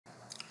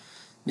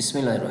بسم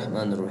الله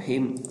الرحمن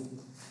الرحیم.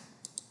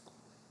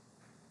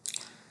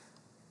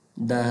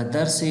 در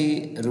درس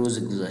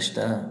روز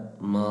گذشته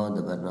ما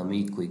در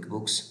برنامه کویک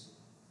بوکس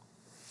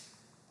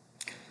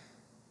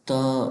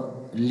تا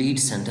لید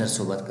سنتر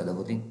صحبت کرده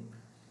بودیم.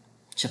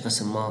 چه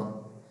قسم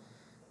ما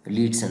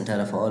لید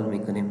سنتر فعال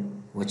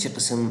میکنیم و چه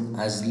قسم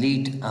از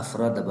لید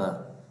افراد به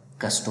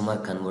کستومر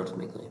کنورت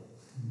میکنیم.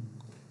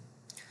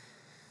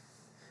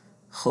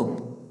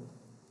 خب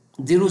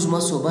دیروز ما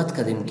صحبت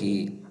کردیم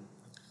که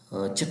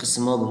چه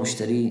قسم ما به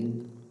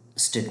مشتری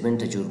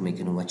استیتمنت جور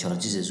میکنیم و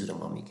چارجز زور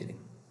ما میگیریم.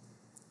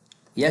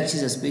 یک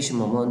چیز از پیش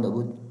ما مانده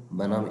بود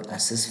به نام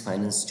اساس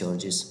فایننس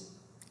چارجز.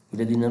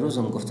 این دین روز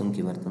هم گفتم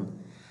که برتون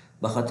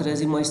به خاطر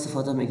از این ما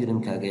استفاده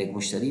میگیریم که اگر یک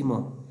مشتری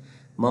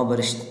ما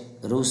برش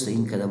روز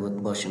این کده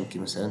بود باشیم که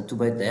مثلا تو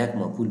باید در یک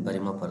ماه پول برای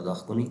ما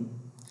پرداخت کنی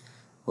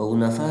و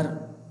اون نفر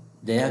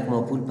در یک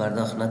ماه پول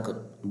پرداخت نکن،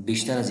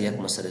 بیشتر از یک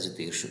ماه سر از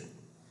تیر شد،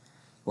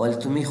 ولی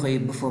تو میخوایی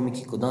بفهمی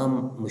که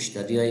کدام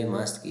مشتری های ما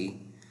است که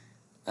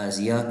از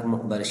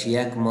برش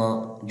یک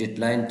ماه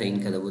ددلاین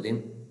تعیین کرده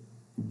بودیم،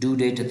 دو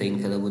دیت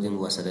تعیین کرده بودیم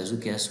و سر از او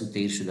که از او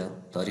تیر شده،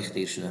 تاریخ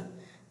تیر شده،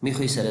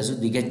 میخوایی سر از او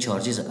دیگه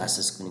چارجز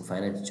اساس کنی،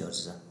 فایننس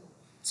چارجز.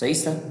 صحیح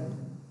است؟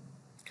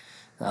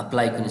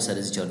 اپلای کنی سر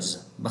از چارجز.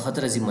 به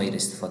خاطر از این ما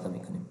استفاده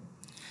میکنیم.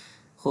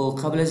 خب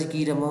قبل از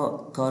اینکه ما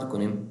کار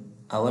کنیم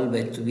اول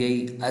باید تو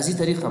بیایی، از این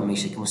طریق هم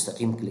میشه که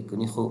مستقیم کلیک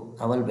کنی. خب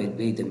اول باید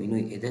بیایی در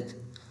منوی ادیت،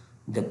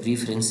 در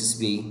پریفرنسز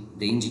بیایی،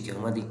 در اینجا که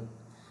اومدی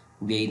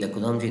بیایی در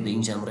کدام جای، در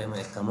اینجا همراه ما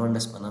یک کماند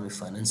است به نام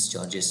فایننس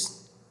چارجز.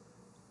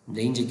 در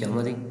اینجا که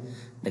اومدی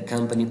در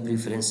کمپانی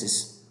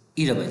پریفرنسز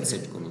ای را باید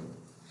سیت کنی.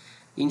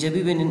 اینجا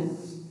ببینین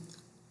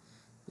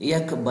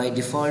یک بای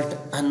دیفالت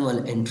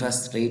انوال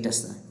انترست ریت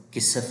است که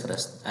صفر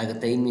است. اگر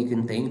تعیین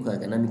میکنی تعیین کو،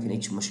 اگر نمیکنی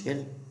هیچ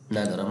مشکل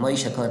نداره. ما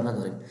ایش کار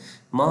نداریم.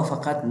 ما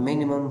فقط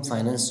مینیمم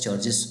فایننس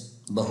چارجز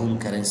به هوم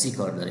کرنسی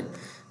کار داریم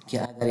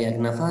که اگر یک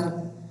نفر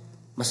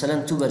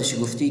مثلا تو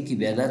برش گفتی که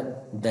بیادر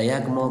در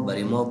یک ماه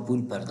برای ما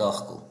پول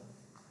پرداخت کو،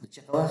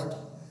 چه وقت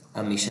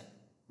همیشه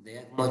در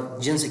یک ماه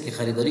جنسی که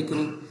خریداری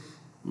کنی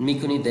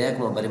میکنی در یک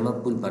ماه برای ما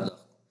پول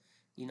پرداخت.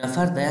 این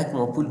نفر در یک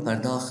ماه پول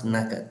پرداخت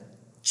نکرد،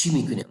 چی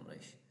میکنی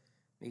امرایش؟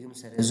 میگم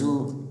سر از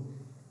او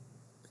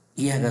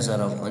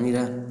 1000 افغانی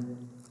را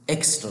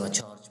اکسترا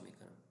چارج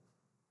میکنم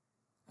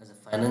از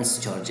فایننس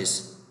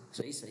چارجز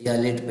یا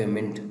لیت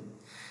پیمنت.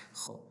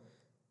 خب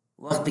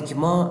وقتی که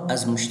ما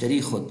از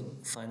مشتری خود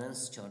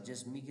فایننس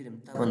چارجز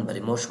میگیریم طبعا برای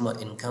ما شما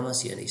اینکم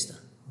است یا نیست.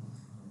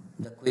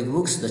 در کویک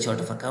بوکس در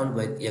چارت اف اکاونت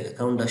باید یک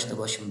اکاونت داشته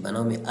باشیم به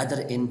نام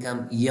ادر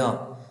اینکم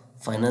یا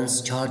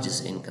فایننس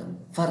چارجز اینکم،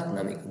 فرق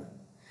نمیکنه.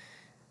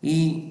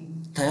 این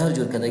تیار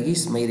جور کردگی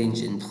است. من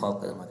اینجا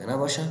انتخاب کردم، اگر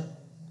نباشه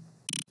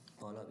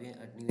بالا بیا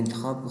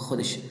انتخاب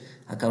خودش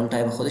اکاونت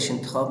تایپ خودش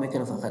انتخاب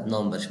میکنه، فقط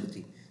نام برش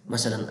بدی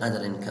مثلا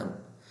ادر اینکم.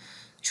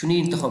 چون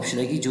این انتخاب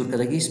شدگی جور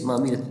کردگی است ما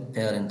میره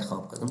تیار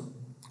انتخاب کردم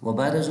و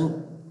بعد از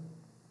او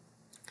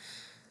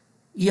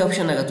این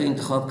آپشن اگر تو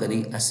انتخاب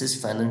کردی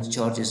اساس فایننس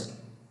چارجز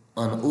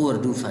آن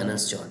اووردو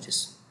فایننس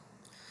چارجز،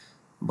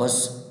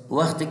 بس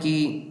وقتی که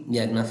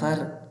یک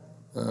نفر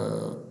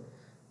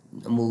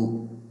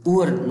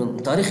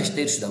تاریخش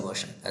تیر شده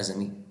باشه از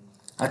امی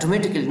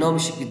اتوماتیکلی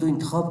نامش که تو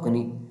انتخاب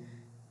کنی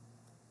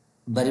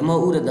برای ما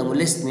او را دمو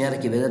لیست میاره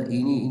که بدر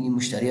اینی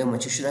مشتری ها ما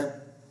چی شده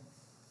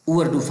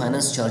اووردو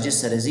فایننس چارجز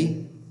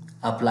سرزی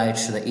اپلاید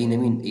شده،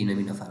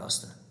 اینمی نفر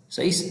هسته.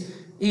 صحیح؟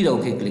 ای را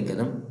اوکی کلیک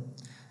کردم.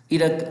 ای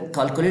را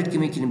کالکولیت که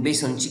میکنی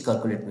بیسان چی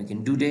کالکولیت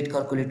میکنی؟ دو دیت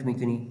کالکولیت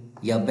میکنی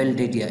یا بیل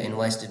دیت یا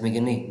انوایس دیت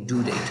میکنی؟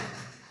 دو دیت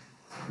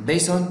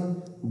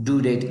بیسان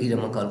دو دیت ای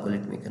را ما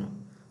کالکولیت میکنم.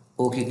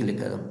 اوکی کلیک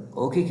کردم.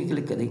 اوکی که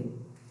کلیک کردی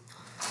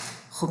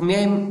خب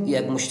میایم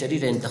یک مشتری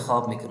را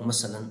انتخاب میکنم،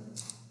 مثلا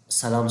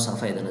سلام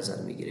صفحه در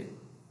نظر میگیریم.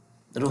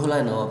 روح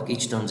الله نواب که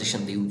هیچ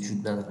ترانزیشن دی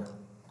وجود نداره.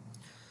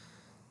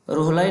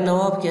 روح الله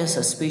نواب که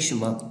از پیش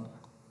ما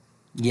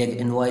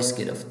یک انوایس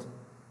گرفت،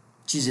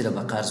 چیزی را به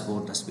قرض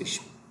برد از پیش.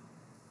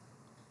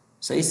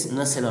 صحیح؟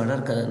 نه سیل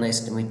آردر کرده نه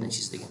استیمیت نه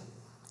چیز دیگه.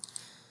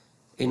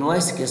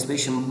 انوایس که از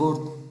پیش ما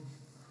برد،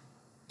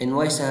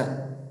 انوایس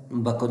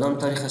با کدام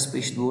تاریخ از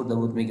پیش برده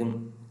بود؟ میگم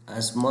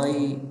از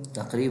مای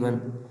تقریبا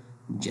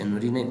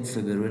جنوری نه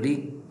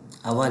فبروری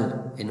اول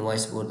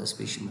انوایس برد از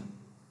پیش ما،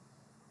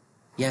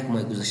 یک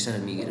ماه گذشته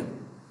را میگیرم.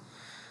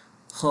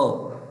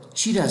 خب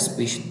چی را از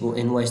پیش با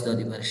انوایس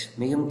دادی برش؟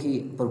 میگم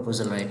که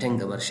پروپوزل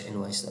رایتینگ برش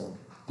انوایس دادم،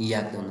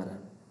 یک دونه را.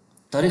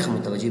 تاریخ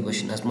متوجه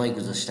باشین از ماه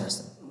گذشته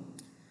هستم.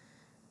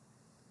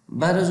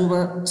 بعد از اون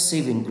من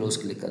سیو این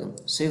کلوز کلیک کردم.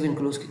 سیو این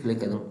کلوز که کلیک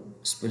کردم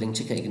سپلینگ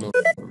چک ایگنور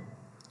کردم.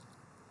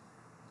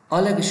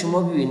 حالا که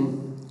شما ببینید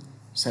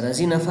سر از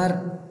این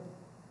نفر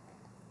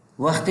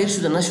وقت تیر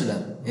شده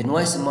نشده،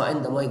 انوایس ما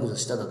عند ماه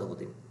گذشته داده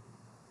بودیم.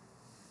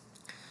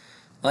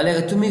 حالا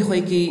اگر تو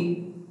میخوایی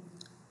که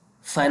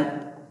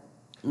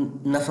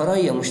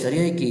نفرای یا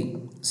مشتریایی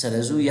که سر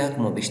از او یک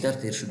ماه بیشتر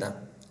تیر شده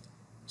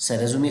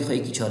سر از او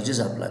میخوایی که چارجز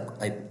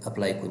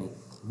اپلای کنی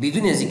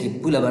بدون از اینکه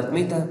پول برات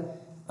میته،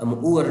 اما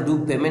اووردو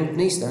پیمنت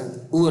نیست،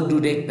 اووردو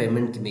دیت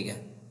پیمنت که میگه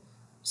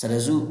سر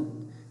از او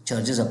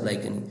چارجز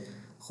اپلای کنی.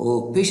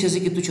 خب پیش از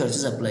اینکه تو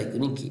چارجز اپلای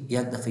کنی که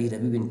یک دفعه را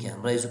ببین که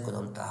همراه از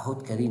کدام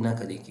تعهد کردی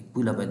نکردی که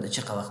پول باید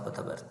چقدر وقت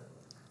بتا برد.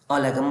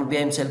 حالا اگر ما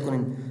بیایم سل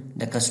کنیم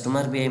در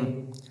کستومر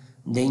بیایم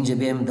در اینجا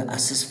بیایم در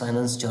اسس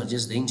فایننس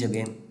چارجز در اینجا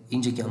بیایم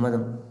اینجا که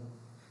آمدم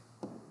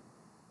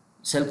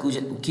سل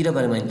کی را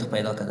برای ما انتخاب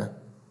پیدا کرده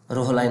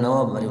روح الله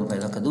نواب برای ما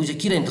پیدا کرده اوجا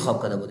کی را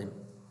انتخاب کرده بودیم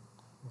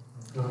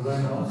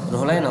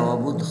روح الله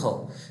نواب بود. خب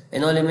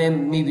این حال ما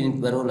میبینیم که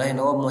برای روح الله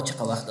نواب ما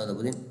چقدر وقت داده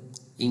بودیم.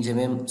 اینجا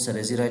میم سر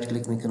ازی رایت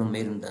کلیک میکنم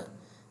میرم در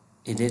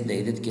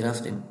ایدیت که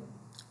رفتیم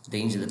در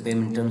اینجا در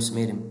پیمنت ترمز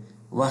میریم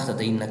وقت تا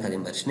این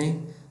نکردیم برش نه.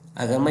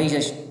 اگر من اینجا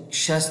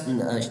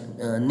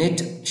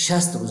نت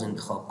 60 روز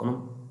انتخاب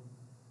کنم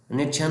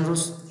نت چند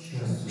روز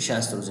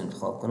 60 روز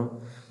انتخاب کنم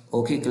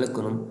اوکی کلیک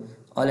کنم.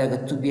 حالا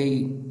اگر تو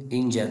بیایی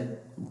اینجا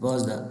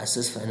باز در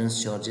اساس فایننس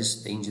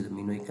چارجز در اینجا در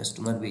مینوی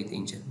کستومر بیایید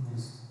اینجا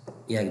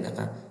یک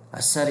دقیقه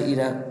از سر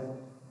ایرا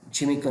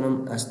چی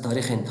میکنم از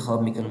تاریخ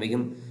انتخاب میکنم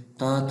بگم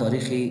تا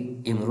تاریخ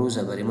امروز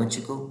برای ما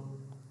چی کو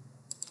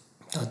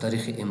تا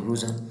تاریخ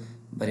امروز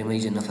برای ما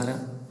اینجا نفر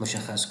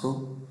مشخص کو.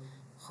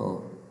 خب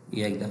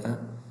یک دقیقه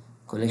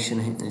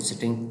کلکشن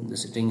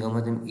سیتینگ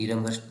آمدیم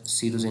ایران برش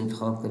 30 روز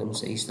انتخاب کردیم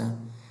صحیح است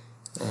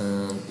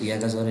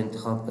 1000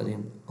 انتخاب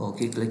کردیم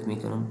اوکی کلیک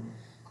میکنم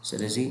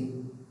سرزی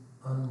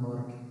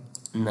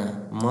نه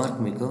مارک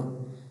میکو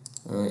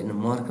اینو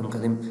مارک هم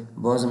کردیم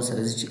بازم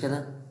سرزی چی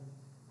کرده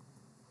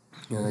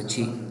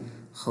چی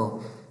خب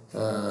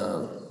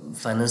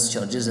فایننس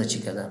چارجز چی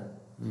کرده.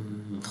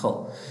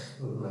 خب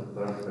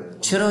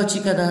چرا چی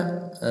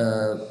کرده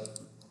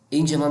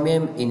اینجا ما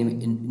میم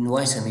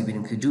اینوایس هم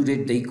میبینیم که دو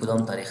دیت دی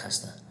کدام تاریخ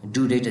هسته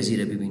دو دیت از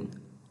ایره ببین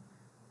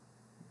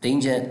در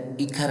اینجا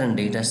ای کرنت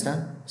دیت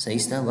هسته صحیح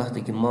است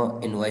وقتی که ما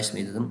اینوایس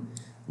میدادم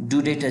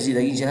دو دیت از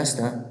ایره اینجا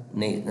هسته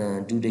نه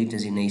دو دیت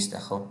از این نیسته.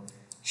 خب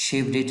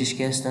شیپ دیتش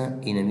که هسته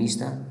اینم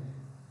نیسته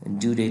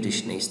دو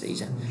دیتش نیسته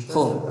اینجا.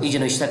 خب اینجا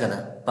نوشته کرده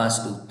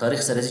پاس دو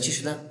تاریخ سرزی چی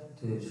شده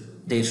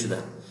دیر شده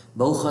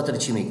به او خاطر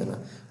چی میکنه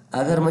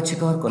اگر ما چی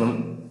کار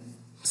کنم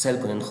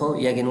سل کنم خب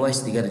یک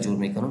اینوایس دیگر جور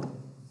میکنم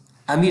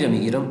امیر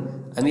میگیرم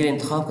امیر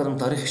انتخاب کردم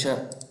تاریخش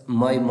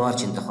مای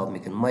مارچ انتخاب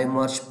میکنم مای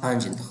مارچ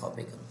 5 انتخاب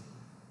میکنم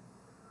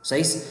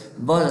صحیح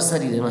باز از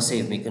سری ما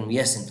سیو میکنم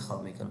یس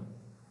انتخاب میکنم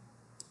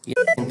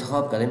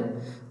انتخاب کردیم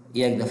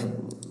یک دفعه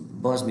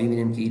باز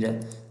ببینیم که ایره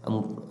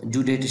امو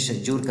دو دیتش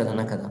جور کرده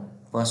نکرده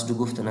پاس دو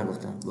گفته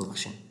نگفته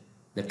ببخشید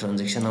در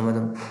ترانزکشن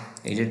آمدم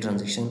ایدیت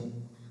ترانزکشن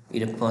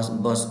ایره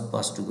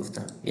پاس دو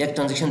گفته یک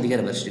ترانزکشن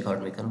دیگر برش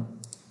ریکارد میکنم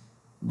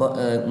با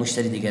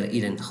مشتری دیگر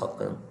ایره انتخاب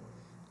کردم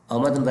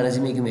آمدم برای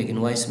میگم یک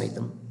اینوایس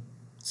میدم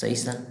صحیح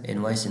است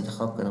اینوایس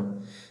انتخاب کردم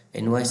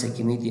اینوایس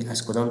کی میدی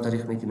از کدام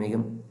تاریخ میدی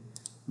میگم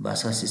با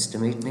اساس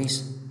استیمیت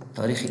نیست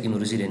تاریخ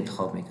امروزی رو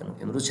انتخاب میکنم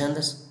امروز چند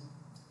است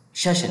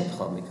 6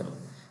 انتخاب میکنم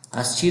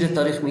از چی رو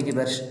تاریخ میدی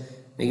برش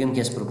میگم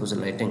که از پروپوزل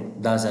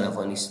رایتینگ 10000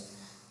 افغانی است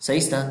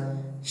صحیح است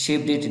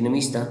شیپ دیت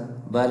نمیسته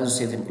بعد از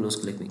سیو اند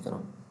کلوز کلیک میکنم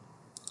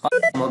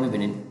ما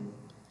ببینید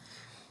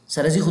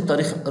سر از خود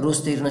تاریخ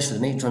روز تیر نشده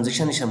نه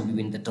ترانزکشنش هم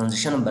ببینید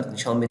ترانزکشن هم برات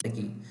نشون میده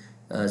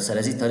که سر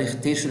از تاریخ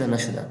تیر شده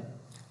نشده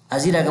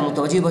از این اگر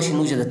متوجه باشین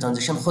نوجه در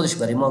ترانزکشن خودش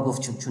برای ما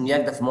گفت چون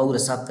یک دفعه ما او را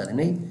ثبت کردیم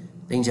نه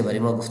اینجا برای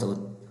ما گفته بود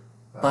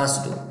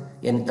پاس دو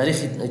یعنی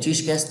تاریخ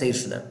چیش که است تیر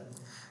شده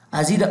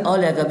از این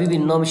آل اگر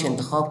ببین نامش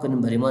انتخاب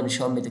کنیم برای ما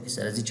نشان میده که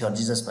سر از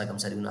چارجز است مگم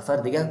سر اون نفر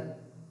دیگه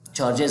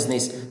چارجز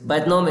نیست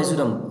باید نام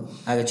ازورم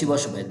اگر چی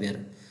باشه باید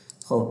بیاره.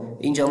 خب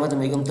اینجا آمدم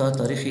میگم تا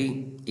تاریخ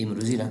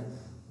امروزی را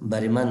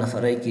برای من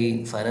نفرایی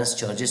که فایننس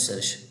چارجز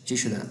سرش چی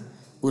شده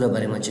او را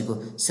برای من چی کو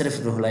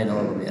صرف روح الله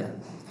نواب بیاره.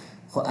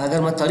 خب اگر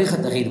ما تاریخ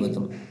تغییر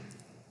بدم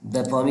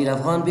در پامیر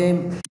افغان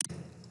بیایم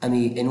امی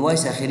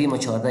اینوایس اخیری ما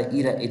 14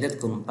 ای را ادیت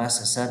کنم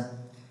پس سر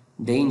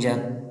در اینجا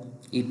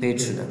ای پیج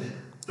شده.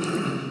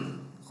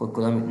 خب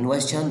کدام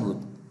اینوایس چند بود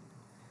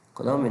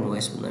کدام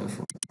اینوایس بود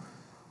نمیفهم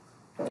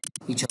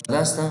ای 14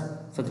 است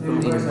فکر کنم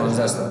این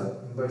 15 است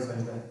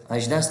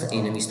 18 است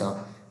این میستا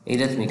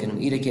ادیت میکنم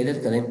ای را که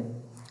ادیت کردیم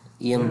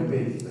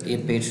ای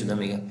پیج شده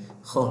میگه.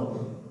 خب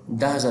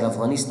 10000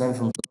 افغانی است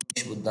نمیفهم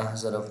بود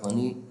 10000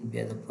 افغانی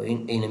بیاد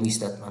پایین این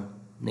میستاد من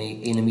نه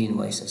این می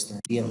اینوایس است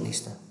ای هم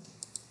نیست.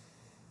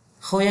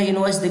 خب یک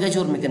اینوایس دیگه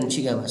جور میکنم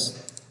چی گپ است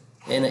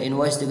این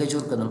اینوایس دیگه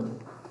جور کردم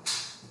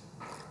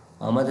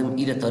آمدم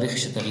ایره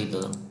تاریخش تغییر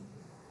دادم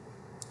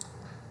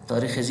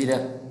تاریخ زیرا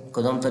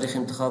کدام تاریخ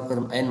انتخاب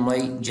کردم این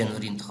مای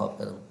جنوری انتخاب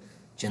کردم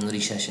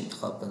جنوری 6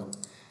 انتخاب کردم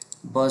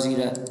باز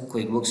ایره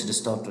کویک بوکس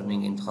دسکتاپ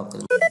رنینگ انتخاب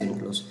کردم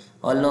کلوز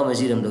حال نام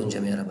زیرم در اونجا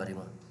میاره برای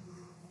ما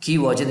کی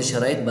واجد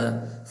شرایط با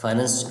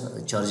فایننس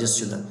چارجز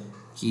شده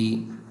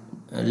کی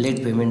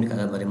لیت پیمنت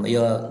کرده برای ما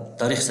یا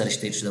تاریخ سرش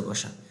تیر شده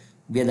باشه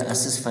بیاد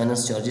اساس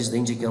فایننس چارجز در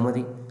اینجا که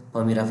آمدی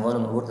پامیر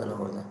افغان آورد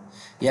نورده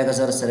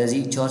 1000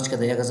 سرازی چارج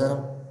کرده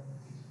 1000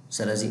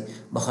 سرازی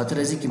بخاطر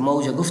ازی که ما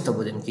اوجا گفته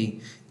بودیم که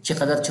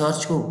چقدر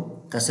چارج کو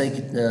کسایی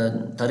که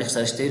تاریخ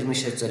سرش تیر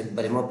میشه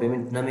برای ما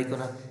پیمنت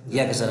نمیکنه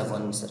 1000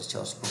 افغان سر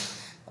چارج کو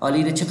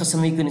حالی چه قسم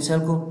میکنی سر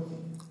کو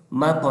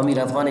من پامیر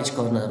افغان هیچ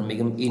کار ندارم،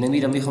 میگم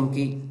اینمی رو میخوام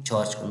که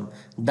چارج کنم.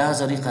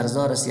 10,000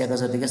 قرضدار است،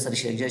 1,000 دیگه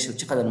سرش یک جای شد،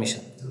 چقدر میشه؟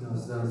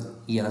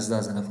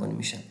 11,000 افغانی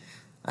میشه.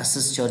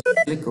 اساس چارج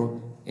کلیک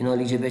کن، این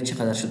حالی جبه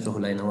چقدر شد روح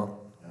الله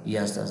نواب؟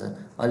 11,000.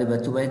 حالی به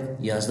تو باید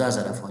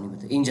 11,000 افغانی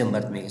بده. اینجا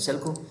برات میگه سل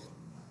کن.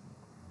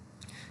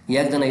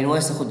 یک دونه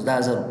اینوایس خود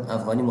 10,000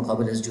 افغانی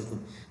مقابل از جور کن.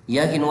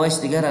 یک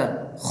اینوایس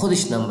دیگر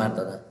خودش نمبر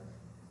داده،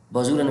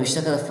 بازور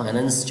نوشته که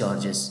فایننس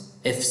چارجز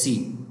FC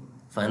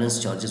فایننس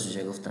چارجز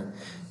رو گفتن.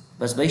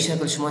 بس به این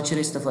شکل شما چرا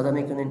استفاده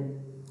میکنین؟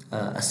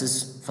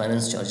 اساس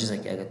فایننس چارجز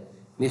که اگر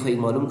میخواهید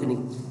معلوم کنید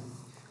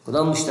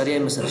کدام مشتری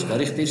مثلا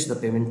تاریخ تیر شده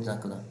پیمنت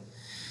نکنه.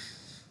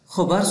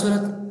 خب بر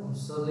صورت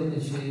استاد اینه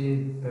چی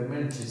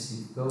پیمنت ریسیو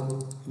کو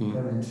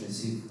پیمنت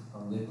ریسیو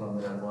هم دی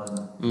پامیر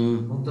افغان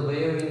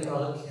منطبعه این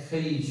آقا که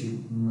خیلی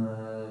چی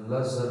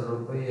لازر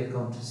روپیه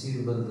اکاونت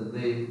ریسیویبل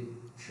داده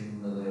چی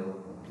نداره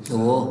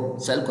او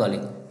سل کالی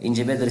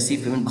اینجا باید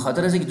ریسیو پیمنت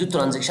بخاطر از اینکه دو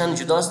ترانزکشن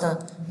جدا هستن،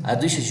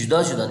 دویش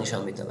جدا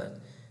نشان میده.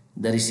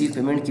 در ریسیو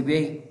پیمنت که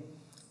بیای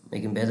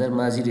میگم بهتر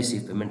ما از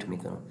ریسیو پیمنت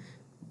میکنم.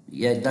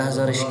 یا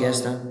 10,000 که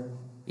هستن،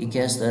 یکی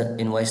هست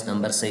اینوایس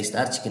نمبر 3 است،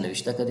 هر چی که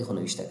نوشته کردی خود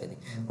نوشته کردی.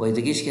 و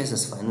دیگه‌اش که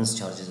هست فایننس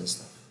چارجز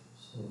هستن.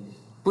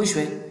 پوش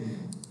وی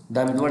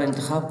دام دوار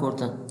انتخاب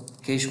کردن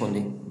کیش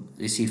خوندی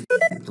ریسیو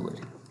تو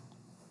بری.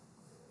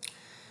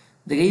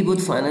 دیگه ای بود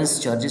فایننس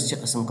چارجز چه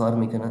قسم کار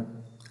میکنن.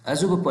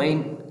 از او به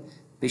پایین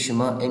پیش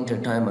ما انتر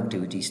تایم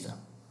اکتیویتی است.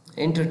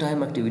 انتر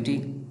تایم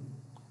اکتیویتی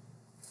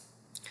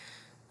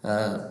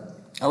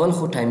اول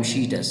خود تایم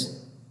شیت است.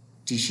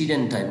 تی شیت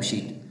و تایم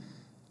شیت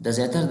در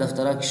زیادتر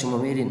دفترها که شما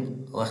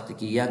میرین وقتی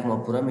که یک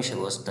ماه پورا میشه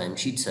واسه تایم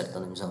شیت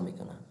سرتان امضا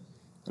میکنن.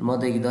 ما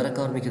در اداره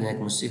کار میکردیم، یک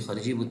موسسه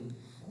خارجی بود،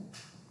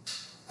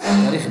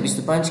 تاریخ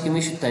 25 که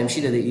میشد تایم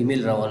شیت در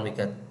ایمیل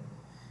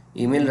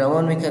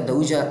روان میکرد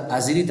دوجا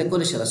ازیری تا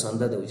کلش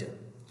رسانده دوجا.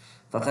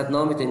 فقط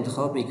نامت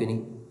انتخاب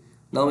میکنی،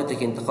 نامت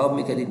که انتخاب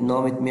میکردی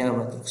نامت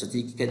میامد،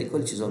 رخصتی که کردی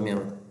کل چیزا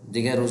میامد.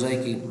 دیگه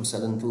روزایی که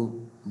مثلا تو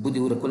بودی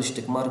او را کلش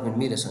تکمار کن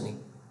میرسانی،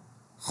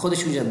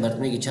 خودش اونجا برات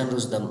میگه چند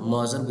روز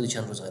حاضر بودی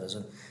چند روز غیر حاضر،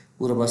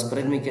 او را باز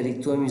پرد میکردی،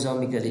 تو امضا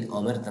میکردی،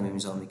 آمرت هم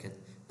امضا میکرد،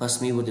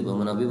 پس میبردی به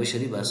منابع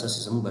بشری به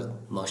اساس زمون بر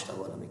معاش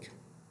حواله میکرد.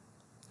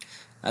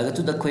 اگر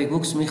تو در کویک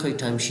بوکس میخوای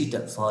تایم شیت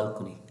فعال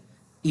کنی،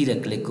 ای را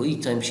کلیک کنی.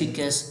 تایم شیت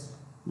که است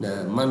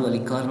منوالی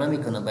کار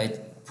نمیکنه، باید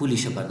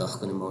پولش پرداخت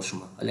کنیم ما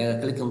شما. ولی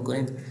اگر کلیک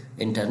کنیم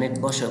اینترنت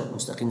باشه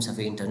مستقیم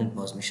صفحه اینترنت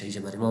باز میشه،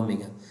 اینجا برای ما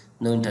میگه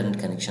نو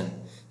اینترنت کانکشن.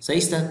 صحیح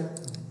است؟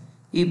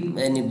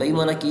 یعنی به این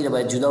معنی که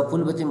باید جدا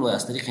پول بدیم و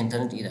از طریق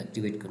اینترنت را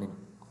اکتیویت کنیم.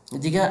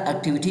 دیگه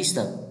اکتیویتی است.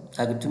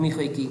 اگر تو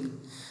میخوای که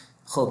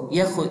خب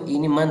یک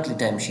اینی منتلی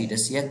تایم شیت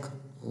است، یک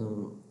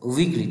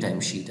ویکلی تایم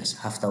شیت است،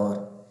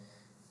 هفته‌وار.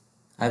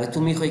 اگر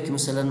تو میخوای که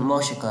مثلا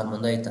معاش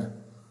کارمندایت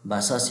به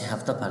اساس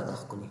هفته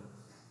پرداخت کنی،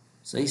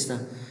 صحیح است،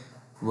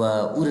 و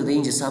او را در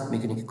اینجا ثبت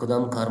میکنی که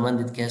کدام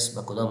کارمندت که است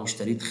به کدام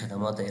مشتریت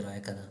خدمات ارائه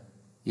کرده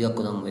یا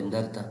کدام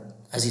وندر تا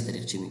از این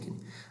طریق چی میکنی.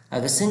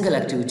 اگر سینگل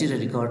اکتیویتی را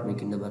ریکارد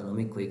میکنی در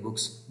برنامه کویک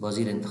بوکس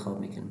بازی را انتخاب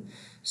میکنیم.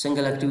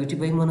 سینگل اکتیویتی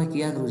به این معنی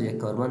که یک روز یک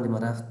کارمند ما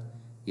رفت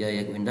یا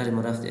یک وندر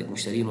ما رفت، یک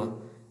مشتری ما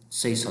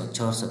 3 ساعت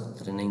 4 ساعت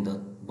ترینینگ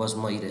داد، باز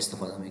ما این را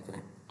استفاده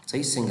میکنیم.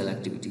 صحیح سینگل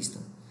اکتیویتی است.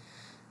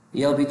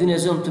 یا بدون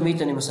از اون تو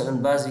میتونی مثلا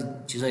بعضی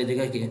چیزای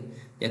دیگه که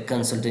یک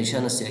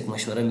کنسلتیشن است، یک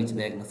مشوره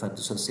میتونی به یک نفر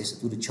 200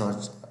 300 رو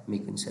چارج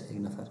میکنی سر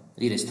یک نفر،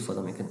 این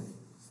استفاده میکنی.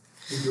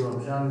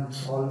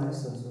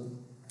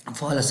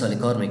 فعال سالی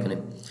کار میکنیم.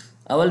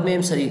 اول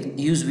میم سری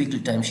یوز ویکلی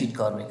تایم شیت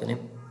کار میکنیم.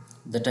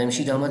 در تایم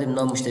شیت آمدیم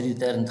نام مشتری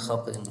در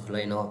انتخاب کردیم، روح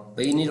الله نواب.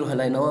 به این روح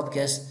الله نواب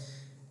که است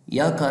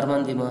یا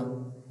کارمند ما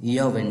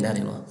یا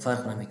وندر ما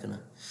فرق نمیکنه.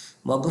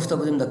 ما گفته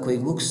بودیم در کویک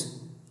بوکس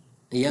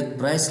یک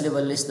پرایس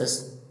لیول لیست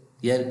است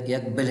یا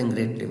یک بیلینگ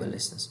ریت لیول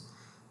لیست است.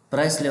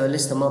 پرایس لیول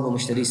لیست ما با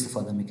مشتری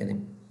استفاده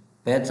میکنیم،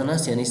 باید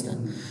تناس یا نیست.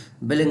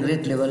 بیلینگ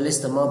ریت لیول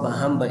لیست ما با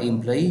هم با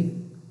امپلوی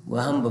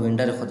و هم با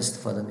وندر خود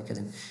استفاده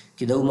میکردیم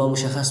که دو ما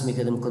مشخص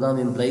میکردیم کدام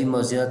امپلوی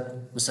ما زیاد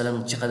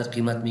مثلا چقدر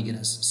قیمت میگیره،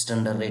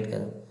 استاندارد ریت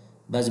کردیم.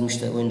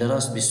 بعضی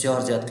وندراست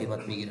بسیار زیاد قیمت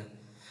میگیره،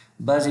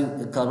 بعضی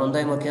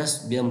کارمندای ما که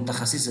است بیا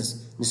متخصص است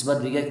نسبت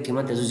به دیگه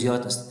قیمت از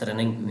زیاد است،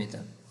 ترنینگ میده.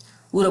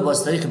 او را با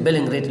طریق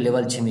بیلینگ ریت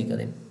لیول چی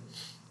میکردیم.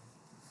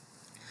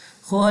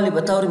 خب حالی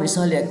به طور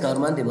مثال یک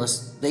کارمند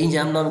ماست، در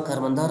اینجا هم نام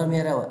کارمندار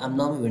میاره و هم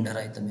نام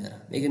وندرایت میاره.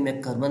 میگیم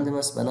یک کارمند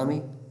ماست به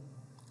نام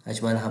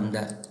اجمال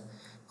همدرد.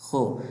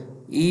 خب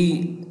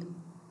این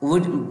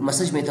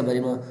مسیج میته برای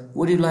ما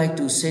would you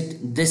like to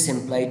set this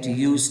employee to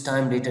use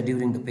time data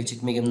during the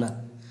paycheck. میگم نه،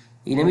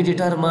 اینمی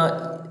دیتا ما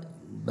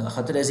به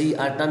خاطر از این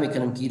ارد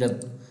نمیکنم که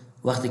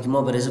وقتی که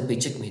ما برای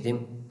پیچک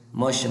میدیم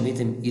ماش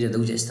میتیم ایره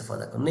دوجه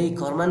استفاده کنم. نه،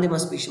 کارمند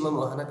ماست پیش ما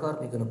ماهانه کار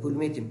میکنه، پول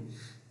میتیم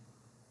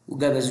او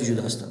گپ از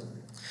جدا است.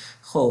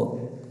 خب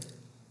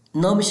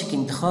نامش که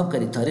انتخاب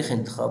کردی، تاریخ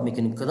انتخاب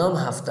میکنیم کدام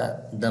هفته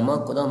دما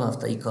کدام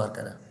هفته ای کار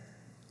کرده.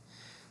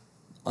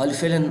 حالی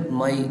فعلا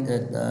مای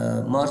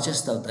مارچ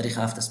است و تاریخ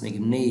هفته است.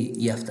 میگیم نه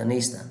این هفته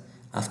نیست،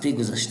 هفته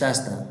گذشته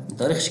است.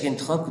 تاریخش که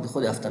انتخاب کردی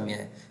خود هفته میاد.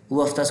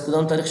 او هفته از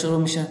کدام تاریخ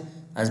شروع میشه؟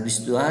 از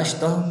 28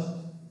 تا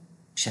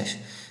 6.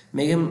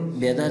 میگیم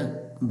بیادر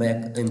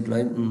به یک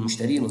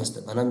مشتری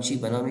به نام چی؟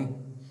 به نام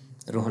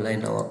روح الله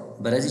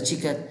نواب. برای چی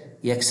کرد؟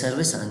 یک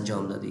سرویس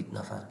انجام دادید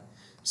نفر.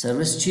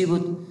 سرویس چی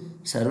بود؟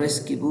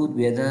 سرویس کی بود؟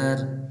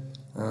 بیادر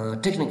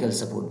تکنیکل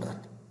سپورت داد.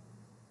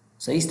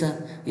 صحیح است؟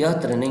 یا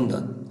ترینینگ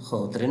داد.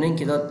 خب ترینینگ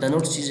که داد، در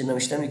نوت چیزی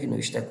نوشته میکنی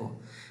نوشته کو.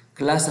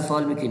 کلاس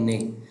فعال میکنی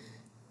نه.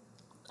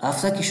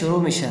 هفته که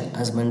شروع میشه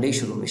از منده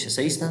شروع میشه.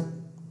 صحیح است؟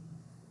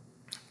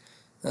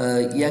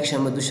 یک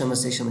شنبه، دو شنبه،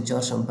 سه شنبه،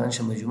 چهار شنبه، پنج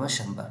شنبه، جمعه،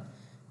 شنبه.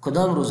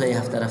 کدام روزه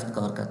هفته رفت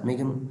کار کرد؟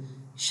 میگم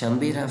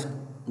شنبه رفت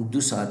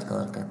 2 ساعت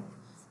کار کرد.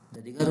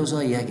 در دیگر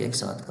روزها یک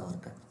ساعت کار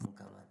کرد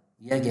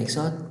مکمل. یک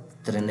ساعت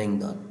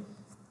ترینینگ داد.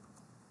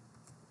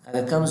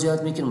 اگر کم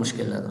زیاد میکنه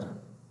مشکل نداره.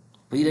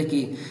 پیره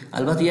که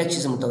البته یک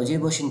چیز متوجه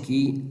باشین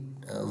که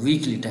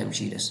ویکلی تایم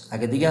شیت است.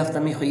 اگر دیگه هفته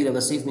میخوایی رو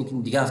سیف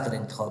میکنی، دیگه هفته رو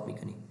انتخاب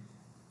میکنی.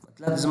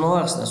 مطلب از ما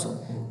وقت است.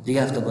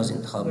 دیگه هفته باز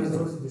انتخاب میکنی.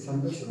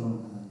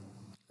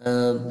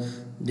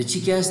 د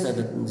چی که است؟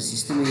 د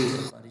سیستم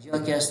خارجی ها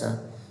که است؟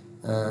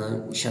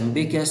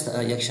 شنبه که است،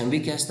 یک شنبه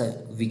که است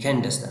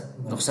ویکند است،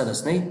 رخصت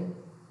است نه؟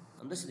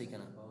 همداسې دی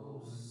کنه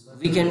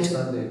ویکند.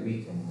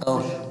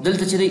 او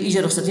دلته چې دی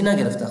ایجا رخصتی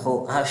نگرفته.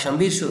 خو هر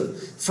شنبه شو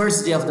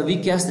فرست دی اف د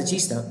ویک که است چی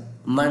است؟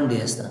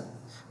 منډی است.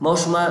 ما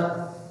شما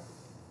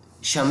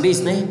شنبه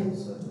است نه؟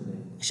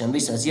 شنبه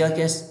است از یا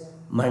که است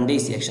منډی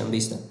است، یک شنبه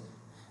است.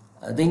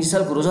 د این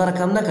سال کو روزا را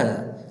کم نکرده.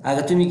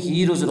 اگر تو میگی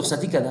این روز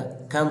رخصتی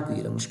کرده کم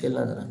کوی را مشکل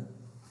نداره.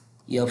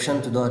 یه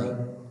آپشن تو داری.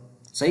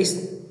 صحیح است؟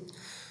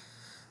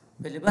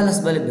 بله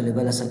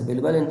است.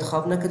 اگه بله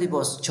انتخاب نکردی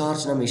باز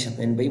چارج نمیشه.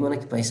 این به ایمانه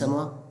که پیسه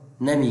ما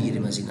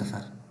نمیگیریم از این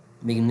نفر.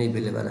 میگیم نه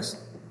بله است.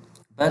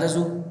 بعد از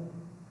او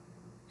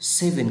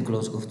سیو این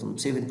کلوز گفتم.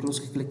 سیو این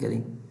کلوز که کلیک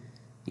کردی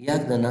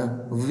یک دانه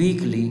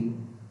ویکلی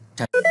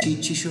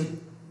چی شد؟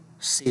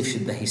 سیو شد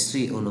به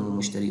هیستری اونم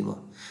مشتری ما.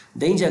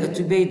 در اینجا اگر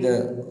تو بیای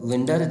در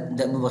وندر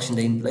ببخشید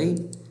در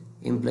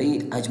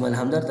امپلایی اجمل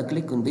همدار تا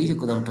کلیک کن، دیگه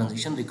کدام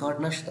ترانزکشن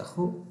ریکارد نشده.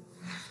 خوب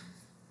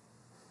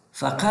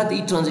فقط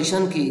این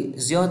ترانزکشن که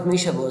زیاد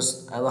میشه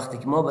باز وقتی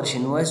که ما برش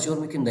اینوایس جور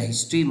میکنیم در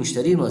هیستری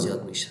مشتری ما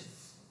زیاد میشه.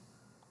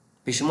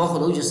 پیش ما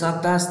خود اوج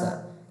ثبت هست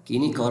که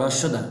اینی کارا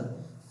شده،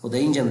 خود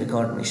اینجا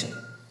ریکارد میشه.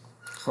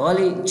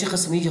 خالی چه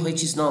قسمی که خواهی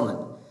چیز نامد،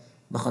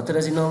 به خاطر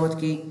از این نامد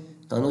که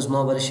تانوز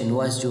ما برش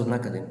اینوایس جور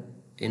نکردیم.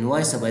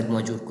 اینوایس باید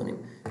ما جور کنیم.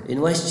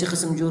 اینوایس چه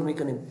قسم جور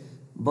میکنیم؟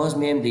 باز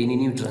میایم در اینی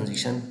نیو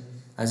ترانزکشن.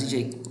 از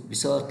اینجا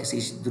بسیار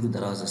کسیش درو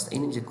دراز است.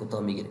 این اینجا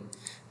کوتاه میگیریم.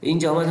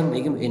 اینجا آمدم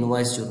میگم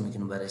اینوایس جور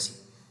میکنیم بررسی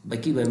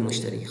بکی به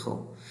مشتری. خب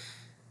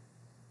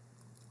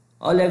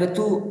حالا اگر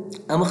تو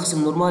اما قسم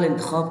نرمال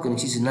انتخاب کنی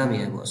چیزی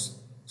نمیه باز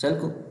سل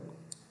کو،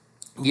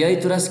 یا ای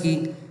طور است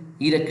که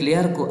ایره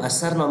کلیر کو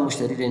اثر نام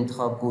مشتری رو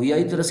انتخاب کو، یا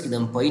ای طور است که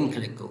دم پایین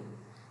کلیک کو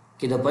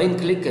که در پایین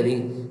کلیک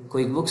کردی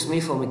کویک بوکس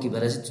میفهمه که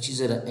برای تو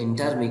چیز را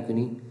انتر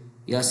میکنی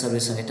یا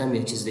سرویس آیتم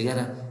یا چیز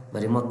دیگر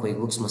برای ما کویک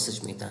بوکس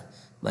مسیج میده.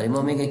 برای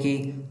ما میگه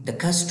که the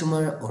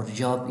customer or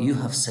job you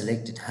have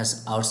selected has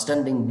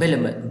outstanding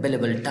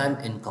billable time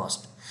and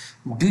cost.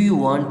 Do you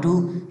want to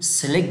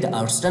select the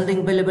outstanding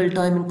billable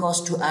time and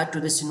cost to add to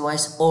this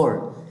invoice or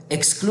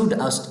exclude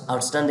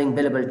outstanding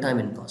billable time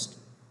and cost?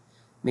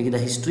 میگه در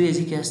هیستوری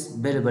ازی که است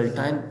billable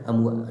time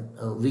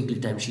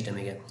weekly time sheet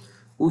میگه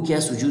او که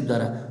است وجود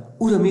داره،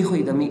 او رو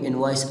میخوایی دمی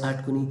انوایس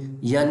اد کنی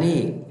یا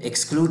نه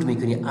اکسکلود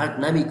میکنی،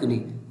 اد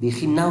نمیکنی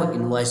بیخی نو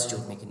انوایس جور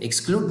میکنی.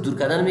 اکسکلود دور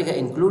کردن میگه،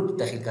 انکلود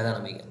داخل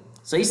کردن میگه.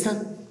 صحیح است؟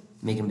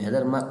 میگم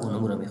بهتر ما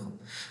اونمو رو میخوام.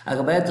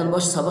 اگر باید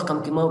باشه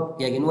سابقا که ما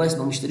یک انوایس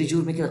با مشتری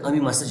جور میکنم امی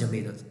مسیج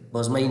میداد،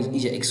 باز ما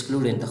اینجا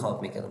اکسکلود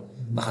انتخاب میکردم،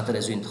 به خاطر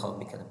از انتخاب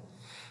میکردم.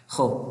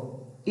 خب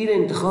این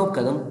انتخاب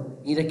کردم،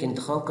 این که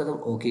انتخاب کردم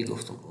اوکی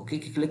گفتم. اوکی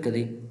که کلیک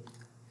کردی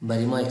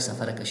برای ما یک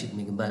سفر کشید.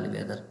 میگم بله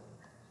بهتر.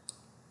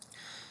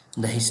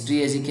 در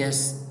هیستوری ازی که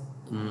است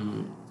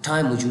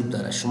تایم وجود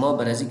داره. شما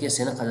برای ازی که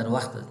است نه قدر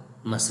وقت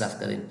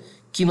مصرف کردین.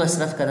 کی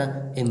مصرف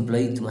کرده؟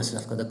 امپلایی تو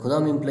مصرف کرده.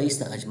 کدام امپلایی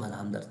است؟ اجمل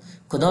همدرد.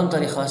 کدام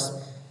تاریخ است؟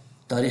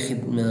 تاریخ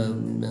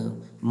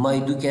مای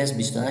 2 که است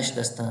 28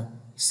 است.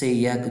 3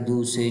 1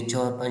 2 3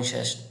 4 5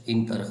 6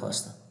 این تاریخ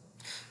است.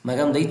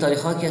 مگم در این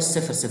تاریخ ها که است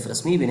 0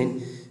 است.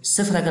 میبینین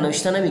صفر اگر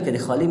نوشته نمیکردی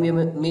خالی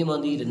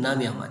میماندی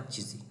نمی آمد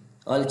چیزی.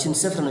 حالا چون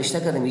صفر نوشته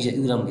کردم اینجا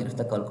ایرام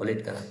گرفته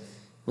کالکولیت کردم.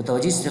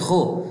 متوجه است؟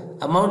 خب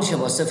اماونتش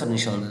با صفر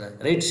نشان داده،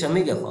 ریتش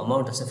میگه خب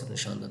اماونت صفر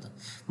نشان داده.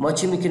 ما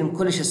چی میکنیم؟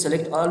 کلش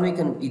سلکت آل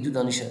میکنیم، این دو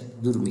دانش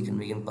دور میکنیم.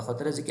 میگیم به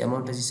خاطر از اینکه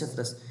اماونت از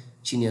صفر است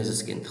چی نیاز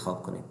است که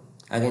انتخاب کنیم.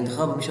 اگه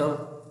انتخاب میشه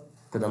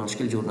کدام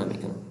مشکل جور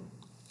نمیکنم.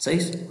 صحیح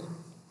است؟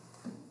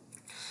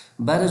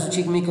 بعد از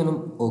چیک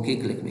میکنم اوکی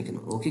کلیک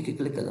میکنم. اوکی که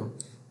کلیک کردم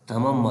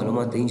تمام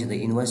معلومات اینجا در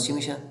اینوایس چی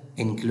میشه؟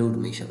 انکلود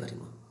میشه برای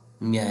ما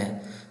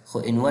میایه. خب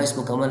اینوایس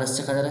مکمل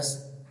است چقدر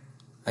است؟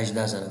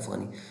 18000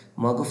 افغانی.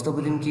 ما گفته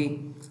بودیم که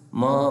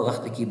ما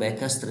وقتی که با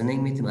کس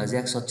ترینینگ میتیم از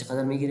یک ساعت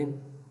چقدر میگیریم؟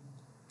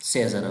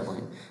 3000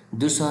 افغانی.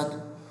 2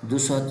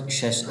 ساعت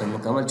 6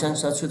 مکمل چند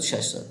ساعت شد؟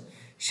 6 ساعت.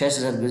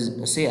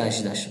 6000 3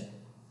 18 شد.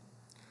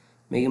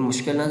 میگم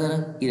مشکل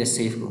نداره این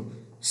سیو کو.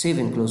 سیو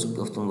این کلوز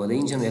گفتم ولی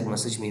اینجا یک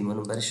مسیج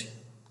میمونم برش.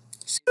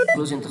 سیو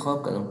کلوز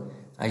انتخاب کردم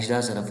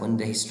 18000 افغانی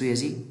در هیستوری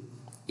ازی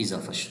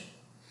اضافه شد.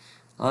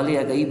 حالا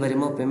اگر این برای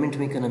ما پیمنت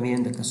میکنه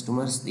میریم در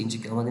کستومرز، اینجا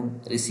که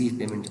آمدیم ریسیو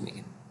پیمنت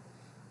میگیم،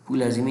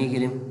 پول از این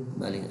میگیریم.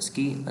 بله از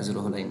کی؟ از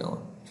روح الله نوا.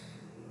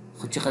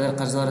 خود چقدر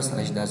قرضدار است؟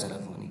 18000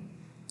 افغانی.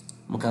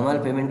 مکمل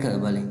پیمنت کرده.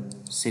 بله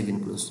سیو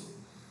انکلوز.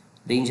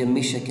 در اینجا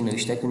میشه که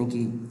نوشته کنی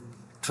که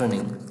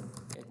ترنینگ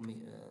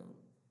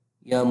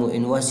یا مو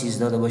انوایسیز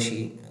داده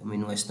باشی،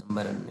 انوایس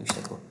نمبر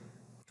نوشته کن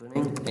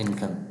ترنینگ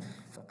اینکم،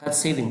 فقط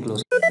سیو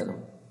انکلوز کردم.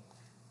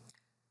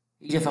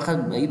 اینجا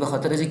فقط این به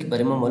خاطر از اینکه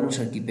برای ما معلوم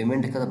شد که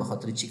پیمنت کرده، به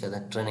خاطر چی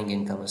کرده؟ ترنینگ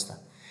اینکم است.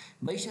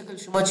 به این شکل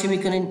شما چی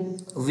میکنین؟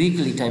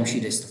 ویکلی تایم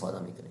شیت استفاده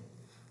میکنین.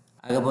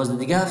 اگر باز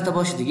دیگه هفته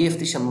باشه دیگه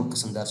هفتهش هم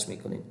قسم درس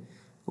میکنین.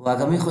 و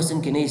اگر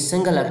میخواستین که نه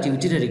سینگل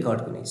اکتیویتی رو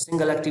ریکارد کنین،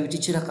 سینگل اکتیویتی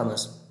چی رقم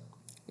است؟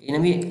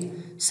 اینمی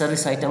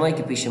سرویس آیتمایی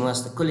که پیش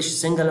ماست کلش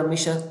سینگل هم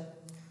میشه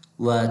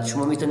و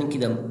شما میتونین که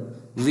در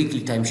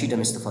ویکلی تایم شیت هم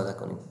استفاده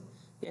کنین.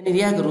 یعنی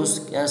یک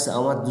روز که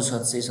آمد 2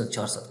 ساعت 3 ساعت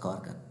 4 ساعت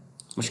کار کرد،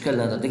 مشکل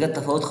نداره دیگه،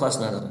 تفاوت خاص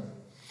نداره.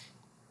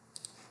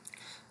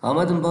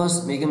 آمدم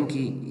باز میگم که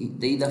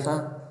این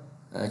دفعه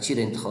چی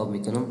رو انتخاب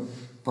میکنم؟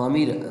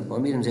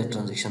 پامیرم زیر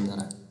ترانزکشن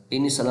داره،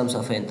 اینی سلام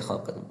صفحه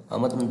انتخاب کردم.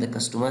 آمدم در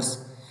کستومرز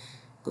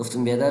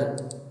گفتم بیادر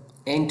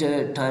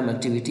انتر تایم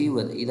اکتیویتی و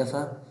این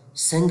دفعه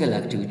سنگل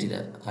اکتیویتی را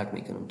ارد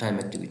میکنم، تایم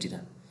اکتیویتی را.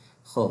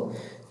 خب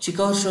چی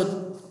کار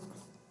شد؟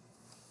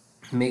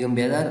 میگم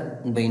بیادر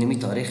بینمی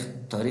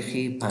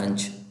تاریخی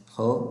 5.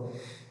 خب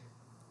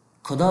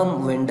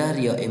کدام وندر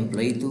یا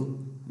امپلایی تو؟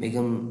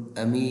 میگم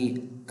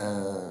امی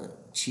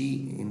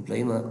چی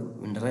امپلایی ما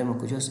وندرای ما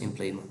کجاست؟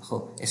 امپلایی ما.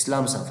 خب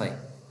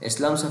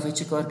اسلام صفحه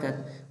چه کار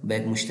کرد؟ با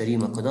یک مشتری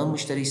ما، کدام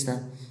مشتری است؟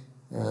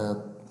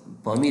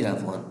 پامیر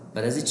افغان.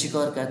 بعد از چی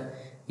کار کرد؟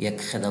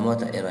 یک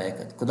خدمات ارائه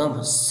کرد.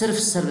 کدام؟ صرف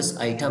سرویس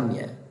آیتم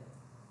میه،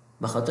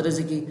 به خاطر از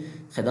اینکه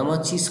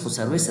خدمات چیز خود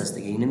سرویس است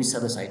دیگه، اینمی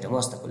سرویس آیتم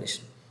است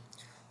کلش.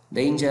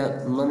 در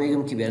اینجا ما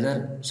میگم که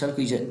بیادر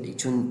شل که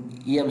چون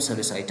ای هم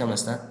سرویس آیتم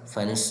است،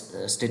 فایننس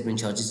استیتمنت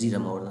چارجز زیر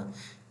ما آورده،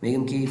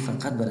 میگم که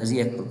فقط بر از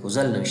یک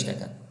پروپوزال نوشته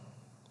کرد.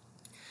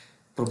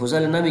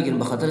 پروپوزال نمیگیرم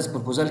به خاطر از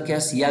پروپوزال که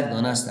است یک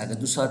دانه است. اگر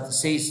 2 ساعت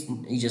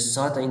 3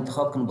 ساعت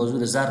انتخاب کنیم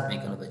بازور ضرب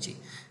میکنه بچی.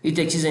 این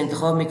یک چیز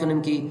انتخاب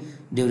میکنیم که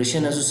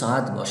دیوریشن از 2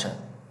 ساعت باشه.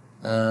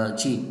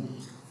 چی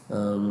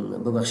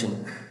ببخشید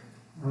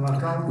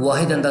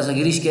واحد اندازه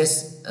گیریش که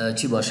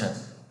چی باشه؟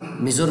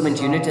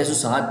 میزورمنت یونیت از 2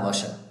 ساعت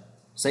باشه.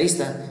 صحیح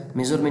است؟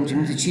 میزورمنت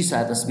یونیت چی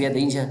ساعت است؟ بیا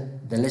اینجا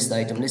در لیست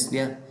آیتم لیست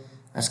بیا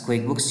از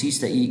کویک بوکس چی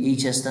است؟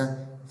 ایچ است.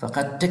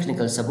 فقط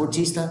تکنیکال سپورت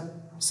چی است؟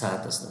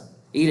 ساعت است.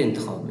 این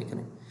انتخاب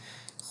میکنیم.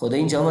 خود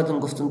اینجا آمدم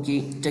گفتم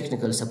که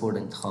تکنیکال سپورت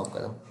انتخاب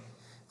کردم.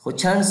 خود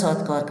چند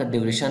ساعت کار کرد؟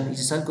 دیوریشن ایچ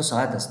سال کو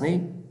ساعت است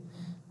نه؟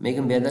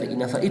 میگم بیادر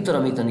این نفر این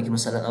طور میتونه که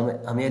مثلا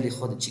عملی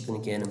خود چی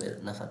کنی که این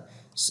نفر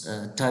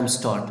تایم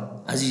استارت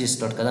از اینجا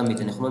استارت کردن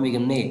میتونه. خب من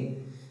میگم نه،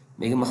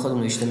 میگم من خودم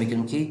نوشته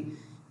میکنم که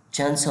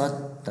چند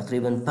ساعت؟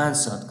 تقریبا 5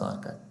 ساعت کار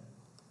کرد.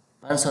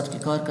 5 ساعت که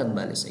کار کرد.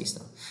 بله صحیح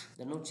است.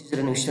 در نوت چیزی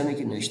رو نوشته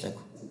میکنم، نوشته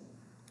کن.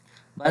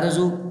 بعد از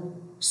او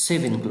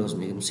سیو انکلوز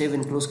میگم. سیو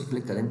انکلوز که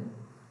کلیک کردیم.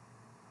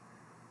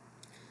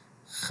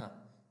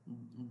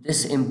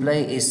 This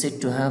employee is said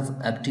to have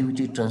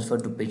activity transfer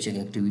to paycheck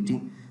activity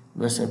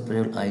مثلا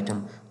payroll item.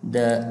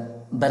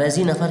 بر از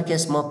این نفر که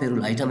است ما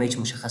payroll item هیچ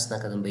مشخص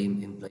نکردم به این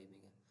امپلای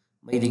میگم،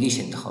 ما دیگهش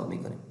انتخاب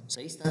میکنیم.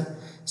 صحیح است؟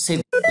 سیو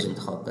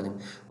انتخاب کردیم.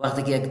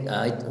 وقتی که یک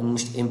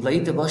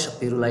امپلای ته باشه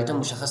payroll item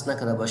مشخص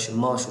نکرده باشه،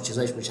 ماش و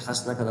چیزایش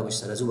مشخص نکرده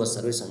باشه، سر از او با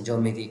سرویس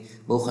انجام میدی،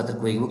 به خاطر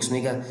کویک بوکس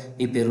میگه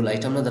این payroll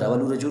item نداره،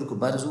 اول او رو جور کن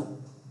بعد از او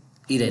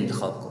این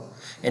انتخاب کن.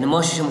 یعنی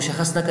ماشش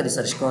مشخص نکردی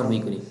سرش کار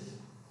میکنی.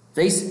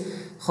 صحیح؟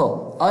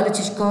 خب حالا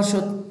چیش کار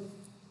شد؟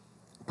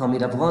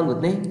 پامیر افغان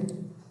بود نه؟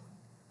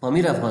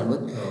 پامیر افغان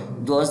بود.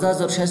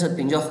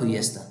 12650 خویی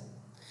است.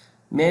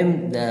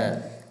 میم در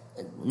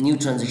نیو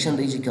ترانزکشن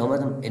دیجی که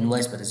آمدم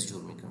انوایس برای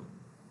جور میکنم.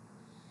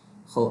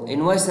 خب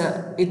انوایس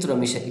ایترا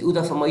میشه او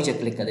دفعه ما اینجا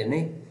کلیک کردیم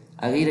نه؟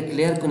 اگر این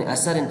کلیر کنی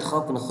اثر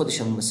انتخاب کنه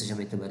خودش هم مسیج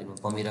میته بریم.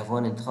 پامیر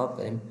افغان انتخاب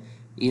کردیم،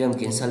 اینم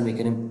کنسل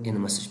میکنیم، این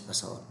مسیج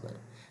پس آورد بریم.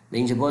 در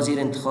اینجا باز این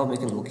انتخاب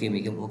میکنیم، اوکی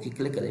میگم، اوکی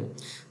کلیک کردیم.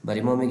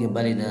 برای ما میگه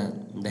بله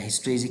در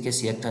هیستوری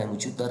کسی یک تایم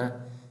وجود داره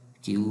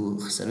که او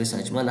سرویس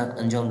اجمال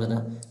انجام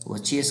داده و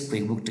چی است؟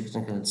 کویک بوک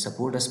تکنیکال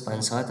سپورت است.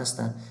 5 ساعت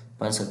است.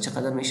 5 ساعت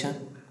چقدر میشه؟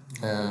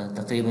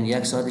 تقریبا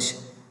یک ساعتش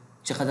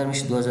چقدر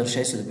میشه؟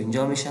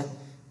 2650 میشه.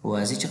 و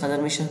از این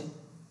چقدر میشه؟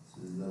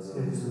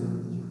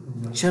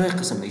 چرا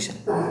قسم میشه؟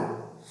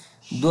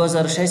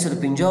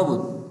 2650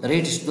 بود،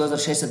 ریتش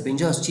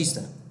 2650 است.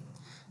 چیست؟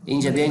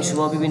 اینجا بیاین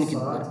شما ببینید که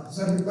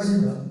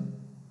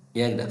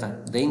یک دقیقه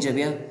در اینجا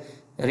بیا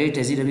ریت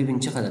از این رو ببین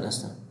چقدر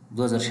است.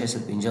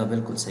 2650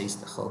 بالکل صحیح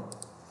است. خب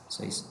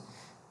صحیح است.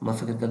 ما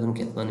فکر کردم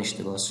که حتما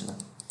اشتباه شده.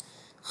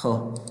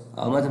 خب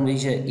آمدم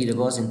اینجا این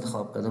باز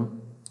انتخاب کردم،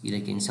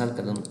 این که انسال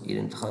کردم، این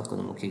انتخاب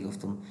کردم، اوکی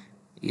گفتم،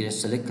 این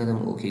سلکت کردم،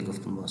 اوکی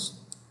گفتم، باز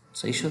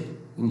صحیح شد.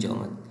 اینجا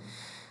آمد.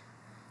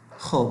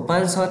 خب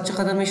 5 ساعت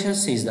چقدر میشه؟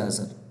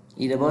 13000.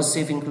 این باز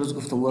سیف اینکلوز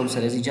گفتم و هم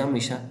سر از این جمع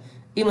میشه.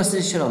 این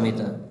مسئله چرا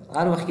میده؟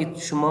 هر وقت که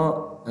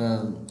شما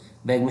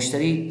به یک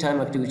مشتری تایم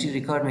اکتیویتی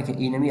ریکارد میکنید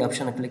اینمی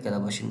آپشن کلیک کرده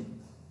باشین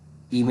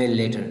ایمیل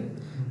لیتر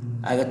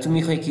اگر تو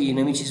میخوای که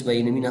اینمی چیز به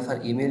اینمی نفر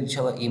ایمیل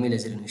شوه ایمیل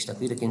از نوشته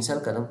پیره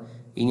کنسل کردم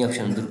این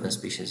آپشن دور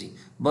کس پیش ازی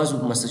باز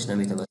مسج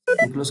نمیتونه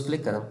کلوز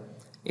کلیک کردم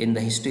این ده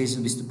هیستوری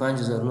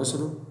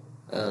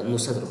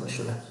 25900 روپیه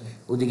شده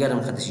و دیگر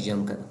هم خطش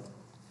جمع کردم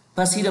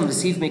پس ایرم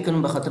ریسیو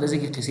میکنم به خاطر از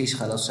اینکه قصهش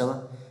خلاص شوه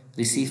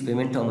ریسیو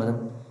پیمنت آمدم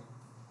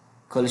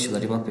کالش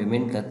برای ما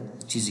پیمنت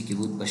کرد چیزی که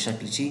بود به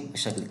شکل چی؟ به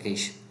شکل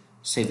کیش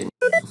 7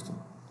 گفتم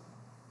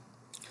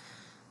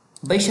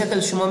به این شکل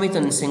شما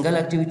میتونید سینگل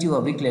اکتیویتی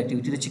و ویکلی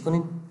اکتیویتی رو چی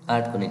کنین؟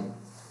 اد کنین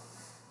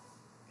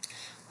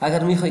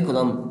اگر میخوای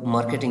کدام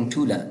مارکتینگ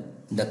طول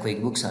در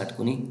کویک بوکس اد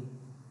کنی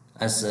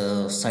از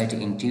سایت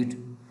اینتیوت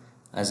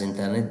از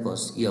اینترنت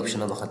باز این آپشن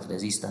ها بخاطر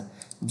از ایسته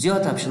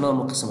زیاد آپشن ها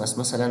مقسم است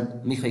مثلا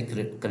میخوای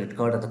کریدیت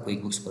کارت در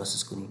کویک بوکس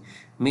پروسس کنی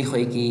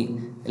میخوای که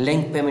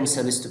لینک پیمنت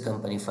سرویس تو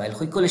کمپانی فایل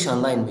خوی کلش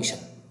آنلاین میشه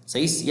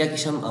صحیح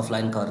یکیش هم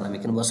آفلاین کار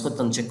نمیکنه باز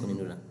خودتون چک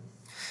کنین اون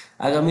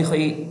اگر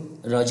میخوای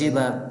راجع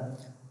به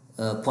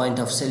پوینت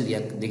آف سیل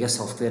یک دیگه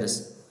سافتویر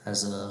است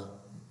از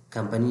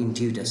کمپانی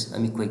اینتیوت است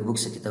امی کویک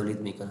بوکس که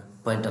تولید میکنه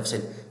پوینت آف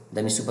سیل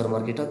دمی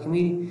سوپرمارکت ها که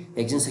می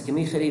یک جنس که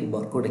میخری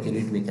بارکد که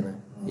ریড میکنه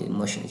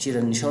ماشین چی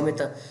را نشان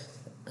میده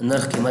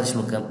نرخ قیمتش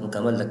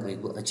مکمل در کویک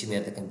بوکس چی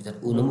میاد کامپیوتر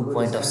اونمو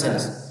پوینت آف سیل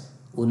است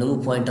اونمو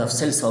پوینت آف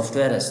سیل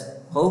سافتویر است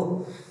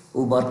خب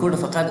و بارکد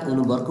فقط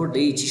اون بارکد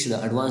دی چی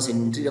شده ادوانس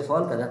اینونتری را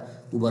فعال کرده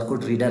و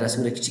بارکد ریدر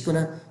است که چی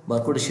کنه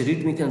بارکدش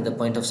ریড میکنه در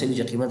پوینت آف سیل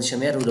جو قیمتش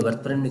میاره و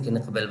برات پرینت میکنه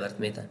قبل برات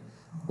میده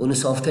اون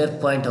سافتویر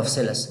پوینت آف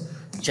سیل است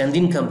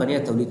چندین کمپانی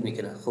تولید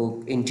میکنه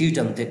خب اینتیوت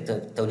هم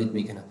تولید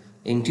میکنه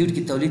اینتیوت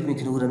که تولید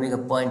میکنه او را میگه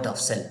پوینت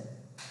آف سیل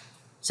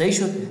صحیح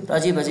شد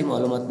راجع به این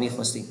معلومات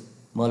میخواستی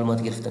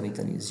معلومات گرفته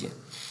میکنی از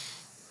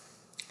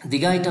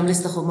دیگه ایتم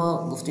لیست خب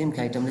ما گفتیم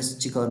که ایتم لیست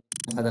چیکار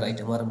قدر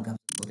ایتم ها رو مکمل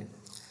کنیم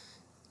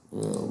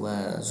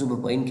و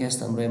زوب پایین که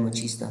هست امروی ما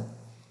چیسته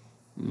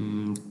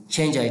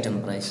چینج ایتم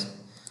پرایس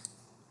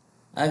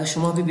اگر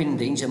شما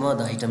ببینید اینجا ما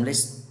در ایتم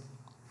لیست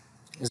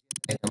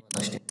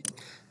داشتیم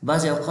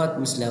بعضی اوقات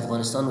مثل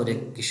افغانستان و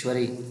یک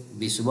کشور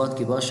بی‌ثبات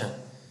که باشه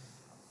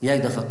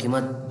یک دفعه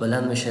قیمت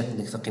بلند میشه یک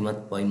دفعه قیمت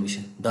پایین میشه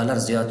دلار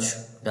زیاد شد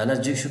دلار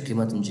جای شد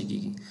قیمت اونجا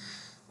گیگی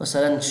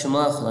مثلا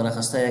شما خدا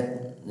نخواسته یک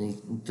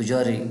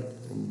تجاری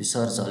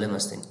بسیار ظالم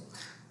هستین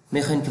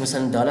میخواین که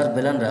مثلا دلار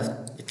بلند رفت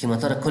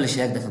قیمت ها را کلش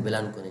یک دفعه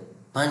بلند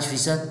کنین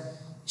 5%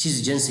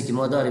 چیز جنسی که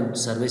ما داریم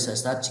سرویس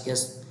هست چی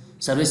است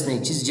سرویس نه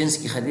چیز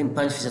جنسی که خریدیم 5%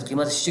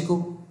 قیمتش چی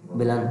کو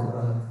بلند کو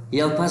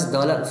یا پس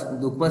دلار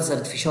حکومت سر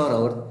فشار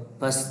آورد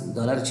پس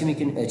دلار چی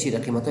میکنی چی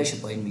قیمتایش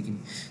پایین میکنی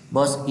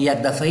باز یک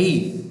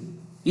دفعه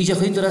اینجا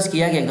خودی تو راست که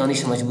یک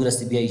دانش مجبور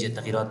است بیا اینجا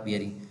تغییرات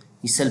بیاری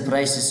این سل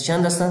پرایسز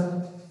چند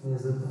هستن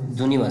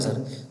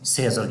 2,500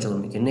 3,000 جور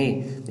میکنه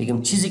نه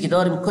میگم چیزی که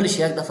داریم کلش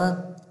یک دفعه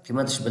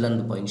قیمتش بلند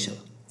و پایین شود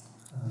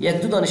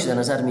یک دو دانش در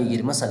نظر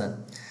میگیری مثلا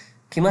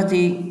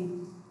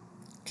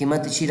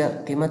قیمت چی را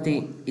قیمت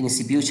این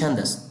سی پی یو چند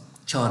است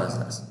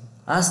 4,000 است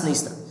اصل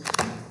نیست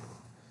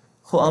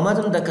خب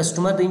آمدم در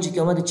کستومر در اینجا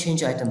که آمده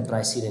چینج ایتم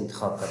پرایسی را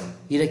انتخاب کردیم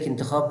این را که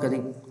انتخاب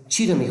کردیم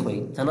چی را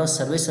میخوایی تنها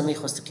سرویس را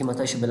میخواست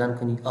قیمتایش بلند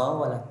کنی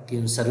والا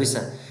که سرویس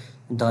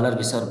دلار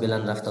بسیار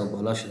بلند رفته و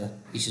بالا شده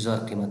این چیزا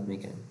قیمت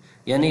میکنیم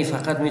یعنی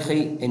فقط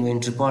میخوای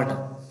انوینتری پارت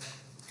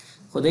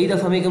خود این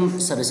دفعه میگم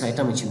سرویس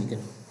ایتم چی میکنی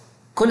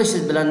کلش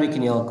بلند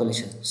میکنی یا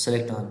کلش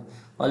سلکت آن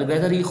حالا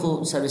بهتر این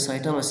خود سرویس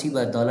ایتم اسی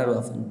با دلار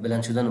و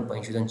بلند شدن و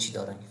پایین شدن چی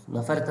دارن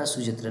نفر تا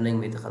سوژه ترنینگ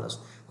میده خلاص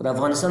خود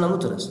افغانستان هم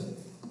طور است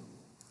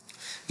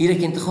این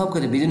که انتخاب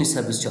کنی بدون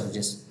سرویس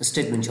چارجز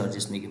استیتمنت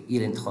چارجز میگم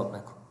این انتخاب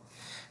نکن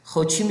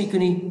خود چی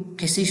میکنی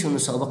کسیشون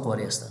مسابقه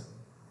واری هستن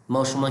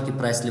ما شما که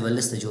پرایس لیول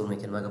لیست جور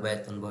میکنیم اگه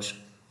باید تون باشه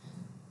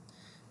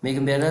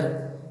میگم بیادر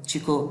چی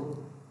کو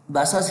با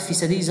اساس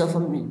فیصدی اضافه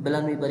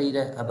بلند میبری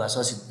را با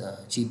اساس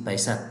چی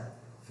پیسه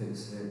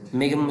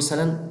میگم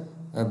مثلا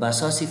با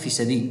اساس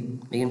فیصدی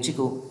میگم چی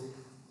کو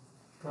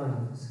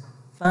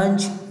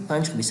 5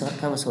 بسیار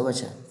کم است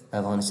بچه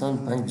افغانستان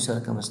 5 بسیار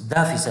کم است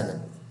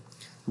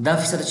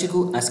 10% چی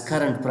کو از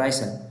کرنت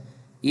پرایس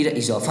این را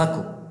اضافه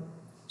کو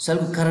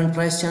سلگو کرنت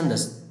پرایس چند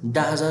است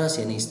 10,000 است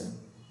یا نیست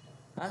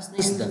است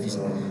نیست 10%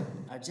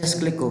 ادجست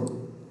کلیک کو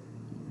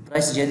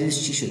پرایس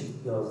جدیدش چی شد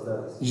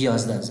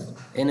 11,000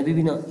 اینو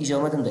ببینا اینجا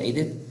آمدم در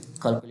ایدیت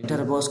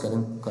کالکولیتر باز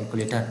کردم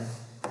کالکولیتر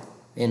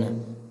اینو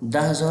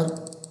 10,000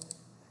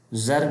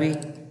 ضرب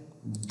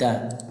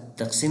 10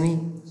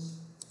 تقسیم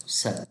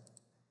 100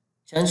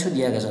 چند شد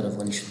 1,000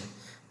 افغانی شد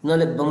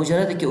نه به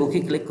مجرد که اوکی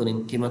کلیک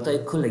کنیم قیمتای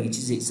کل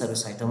چیزی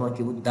سرویس ایتم ها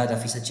که بود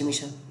 10% چی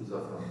میشه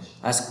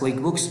از کویک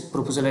بوکس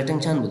پروپوزال ایتم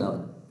چند بود اول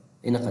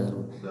این قدر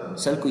بود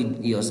سال کو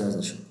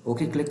 11,000 شد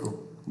اوکی کلیک کو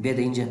بیاد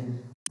اینجا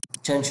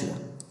چند شد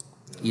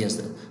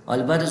 11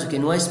 حالا بعد از که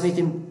انوایس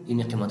میتیم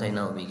این قیمتای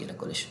نو میگیره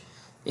کلش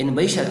این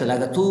به این شکل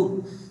اگر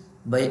تو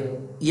به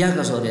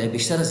 1,000 یا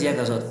بیشتر از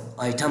 1,000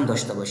 ایتم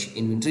داشته باشی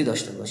اینوینتری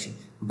داشته باشی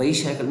به این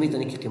شکل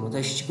میتونی که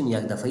قیمتاش چی کنی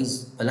یک دفعه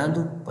بلند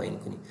و پایین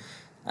کنی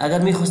اگر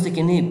میخواسته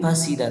که نه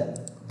پسی در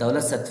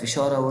دولت سر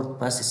فشار آورد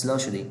پس اصلاح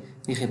شده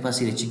میخوای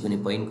پسی رو چی کنی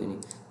پایین کنی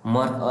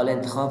مارک آل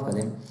انتخاب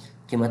کردیم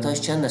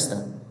قیمتاش چند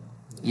هستن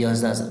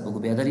 11,000 بگو.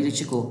 بیا در اینجا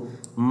چی کو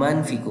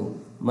منفی کو،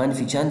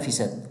 منفی چند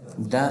فیصد؟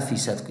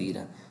 10% کو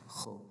ایرا.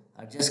 خب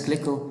ادجست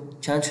کلیک کو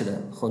چند شده؟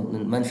 خب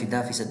منفی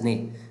 10%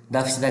 نه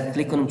 10%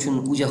 کلیک کنم چون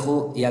اوجا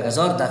خو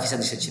 1000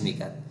 10% چی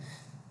میکرد؟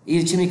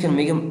 این چی میکنم؟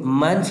 میگم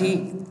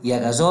منفی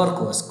 1000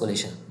 کو از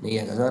کلش، نه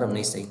 1000 هم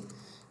نیست.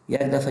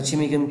 یک دفعه چی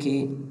میگم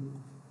که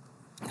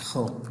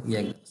خب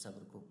یک صبر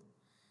کو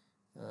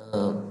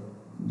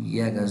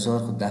 1000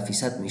 خود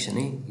 10% میشه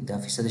نه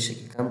 10%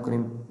 شکل کم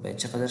کنیم باید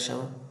چقدر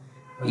شود؟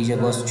 اینجا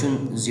باز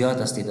چون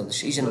زیاد است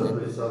تعدادش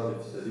اینجا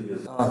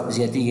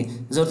زیادی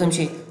زورتم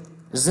چی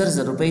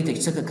زر روپیه تک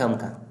چقدر کم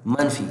کن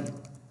منفی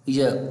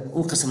اینجا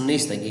اون قسم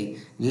نیست که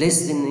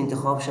لیست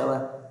انتخاب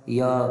شود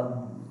یا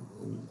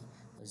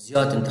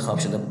زیاد انتخاب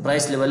شده.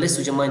 پرایس لیول لیست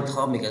وجه ما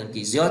انتخاب میکنیم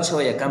که زیاد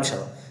شود یا کم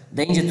شود.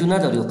 در اینجا تو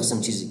نداری اون قسم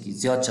چیزی که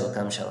زیاد شود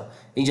کم شود.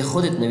 اینجا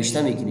خودت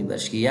نوشته میکنی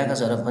برش که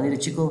 1000 افغانی رو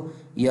چی کو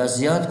یا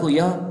زیاد کو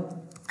یا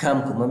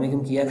کم کو. ما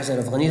میگم که 1000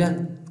 افغانی را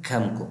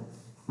کم کو،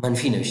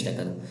 منفی نوشته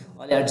کردم.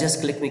 ولی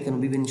ادجست کلیک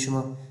میکنم ببینید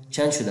شما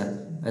چند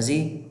شده. از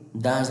این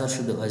 10000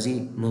 شده و از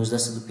این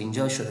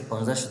 1950 شده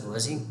 15 شده و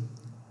از این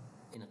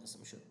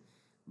قسم شد.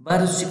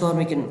 بعد از چی کار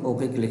میکنیم؟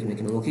 اوکی کلیک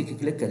میکنیم. اوکی که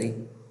کلیک کردی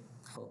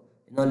خب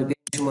اینا رو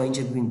شما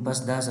اینجا ببین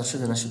پس 10000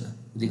 شده نشده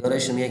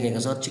دیگرایش هم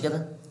 1000 چی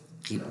کرده؟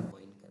 خیلی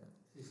پایین کرده.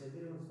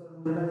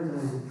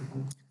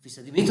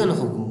 فیصدی میتونه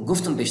خب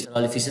گفتم بیشتر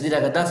ولی فیصدی را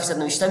اگر 10%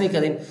 نوشته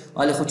میکردیم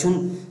ولی خود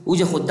چون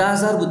اوجا خود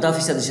 10000 بود 10%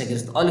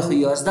 شکست ولی خود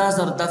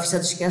 11000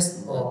 10%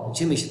 شکست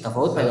چی میشه؟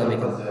 تفاوت پیدا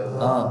میکنه.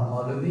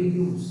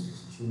 معلومه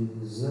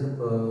زر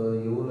په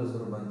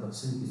 11,000 باندې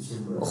تقسیم کی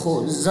څومره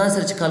خو ځان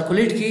سره چې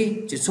کالکولیټ کی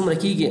چې څومره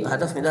کیږي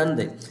هدف میدار نه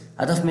دی.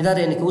 هدف میدار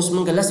یعنی که اوس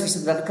مونږ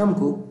 10% را کم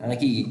کو هغه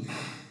کیږي.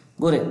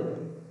 ګوره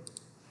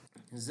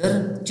زر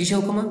چې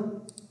شو کومه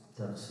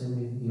تقسیم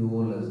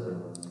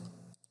 11,000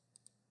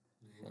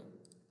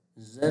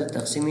 زر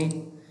تقسیم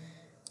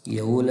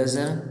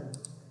 11,000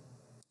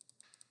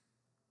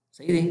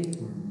 صحیح دی؟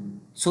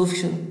 څو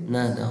فیصد؟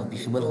 نه دا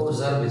بیخي بل خو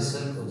ضرب سل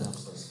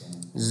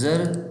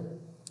زر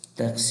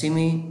تقسیم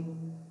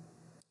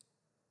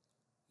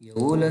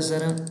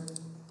 11,000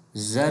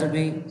 ضرب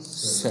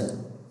سل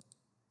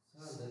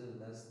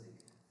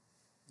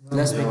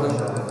لس بکن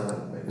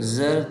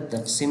زر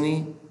تقسیم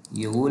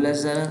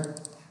 11,000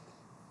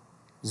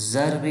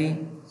 ضرب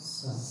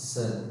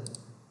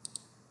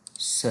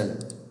سل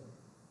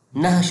 9.09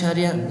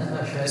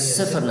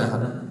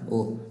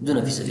 او 2%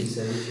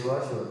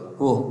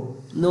 او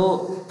نو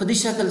په دې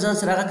شکل ځان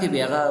سره هغه کې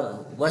بیا هغه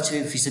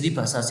واچوي فیصدي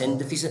په اساس یعنی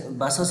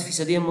به اساس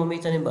فیصدی هم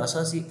میتونیم به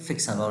اساس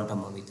فیکس اماونت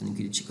هم میتونیم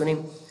که چی کنیم.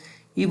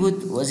 ای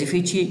بود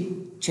وظیفه چی؟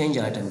 چینج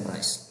آیتم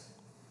پرایس.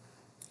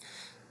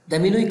 در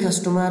منوی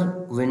کستومر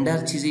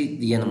وندر چیزی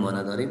دیگه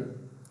نمونه داریم.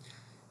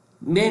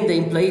 میایم در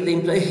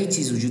امپلای هیچ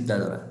چیز وجود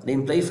نداره. در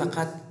امپلای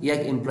فقط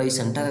یک امپلای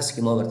سنتر است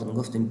که ما براتون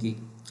گفتیم که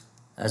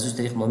از اون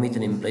طریق ما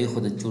میتونیم امپلای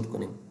خودت جور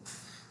کنیم،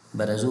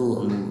 بعد از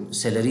اون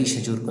سالریش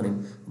جور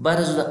کنیم، بعد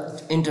از اون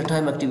انتر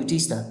تایم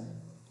اکتیویتیز تا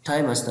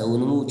تایم است و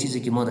اونمو چیزی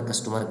که ما در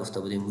کستومر گفته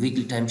بودیم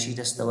ویکلی تایم شیت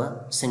است و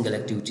سینگل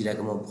اکتیویتی را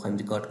که ما بخوایم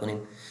ریکارد کنیم.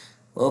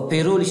 و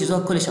پیرول چیزا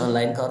کلش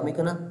آنلاین کار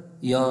میکنه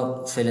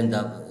یا فعلا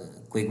در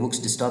کویک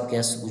بوکس دسکتاپ که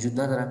هست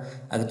وجود نداره.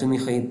 اگر تو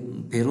میخوای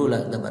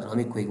پیرول در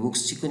برنامه کویک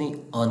بوکس چی کنی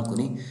آن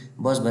کنی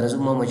باز بعد از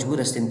اون ما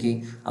مجبور هستیم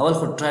که اول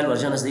خود ترایل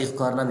ورژن از دیگه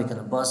کار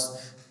نمیکنه، باز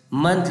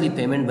منتلی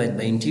پیمنت باید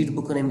با اینتیت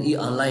بکنیم. ای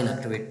آنلاین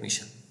اکتیویت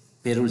میشه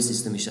پیرول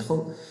سیستم میشه.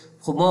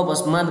 خب ما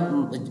بس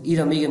من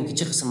ایرا میگم که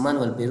چه قسم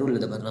منوال پیرول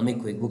در برنامه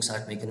کویک بوکس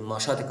ارت میکنیم،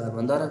 معاشات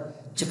کارمندان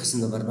چه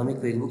قسم در برنامه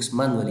کویک بوکس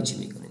منوالی چی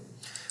میکنیم.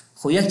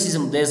 خب یک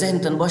چیز در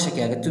ذهنتون باشه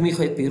که اگر تو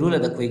میخوای پیرول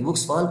در کویک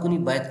بوکس فعال کنی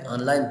باید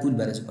آنلاین پول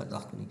برای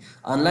پرداخت کنی.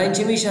 آنلاین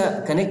چی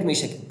میشه؟ کانکت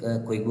میشه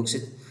کویک بوکس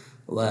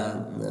و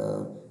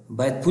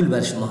باید پول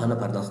برش ماهانه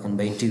پرداخت کنی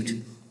با اینتیت.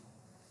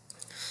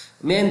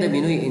 میم در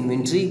منوی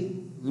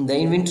اینونتری، در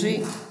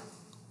اینونتری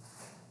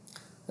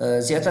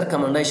زیادتر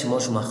کماندای شما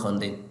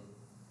خواندیم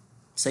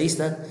صحیح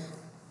است.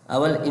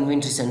 اول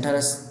اینونتری سنتر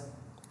است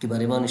که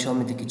برای ما نشان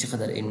میده که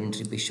چقدر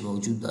اینونتری پیش شما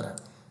وجود داره.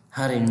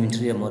 هر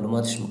اینونتری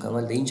معلوماتش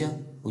مکمل در اینجا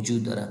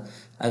وجود داره.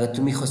 اگر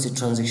تو میخواستی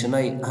ترانزکشن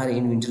های هر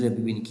اینونتری رو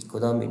ببینی که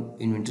کدام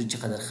اینونتری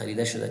چقدر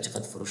خریده شده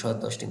چقدر فروشات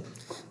داشتیم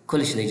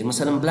کلش دیگه.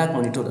 مثلا بلک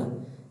مانیتور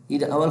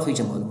این اول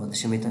خویج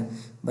معلوماتش میده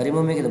برای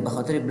ما میگه به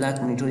خاطر بلک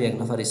مانیتور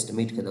یک نفر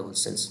استیمیت کرده بود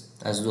سلز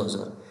از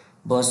 2000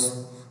 باز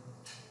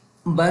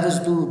بعد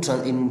از تو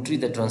اینونتری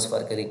در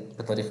ترانسفر کردی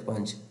به تاریخ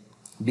 5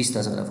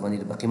 20,000 افغانی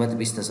به قیمت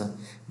 20,000.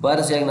 بعد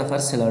از یک نفر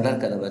سل آردر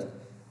کرده بود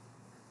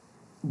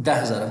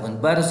 10,000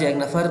 افغان. بعد از یک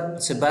نفر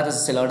بعد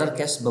از سل آردر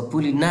کس با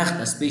پولی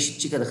نقد از پیش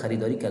چی کرده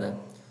خریداری کرده.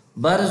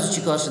 بعد از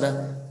چی کار شده؟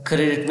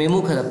 کردیت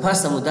میمو کرده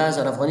پس همو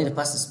 10,000 افغانی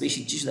پس از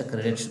پیش چی شده؟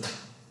 کردیت شده.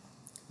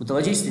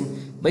 متوجه هستین؟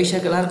 به این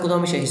شکل هر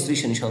کدامش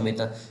هیستوریش نشان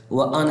میده و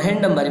آن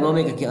هند هم برای ما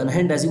میگه که آن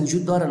هند از این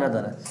وجود داره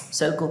نداره.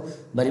 سل کو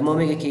برای ما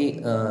میگه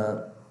که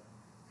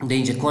در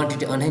اینجا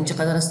کوانتیتی آن هند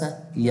چقدر است؟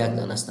 1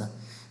 دانه است.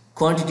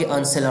 کوانتیتی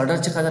آن سل آردر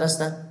چقدر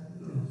است؟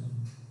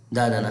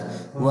 10 دانه.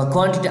 و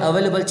کوانتیتی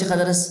اویلیبل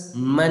چقدر است؟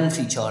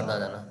 منفی 14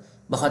 دانه.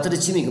 به خاطر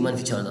چی میگه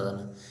منفی 14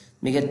 دانه؟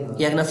 میگه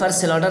یک نفر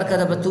سل آردر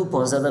کرده به تو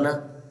 15 دانه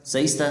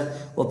صحیح است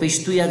و پیش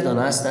تو یک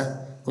دانه است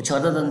و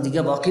 14 دانه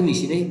دیگه باقی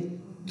میشینه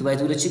که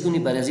باید اون چی کنی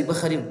برای ازی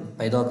بخری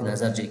پیدا کنی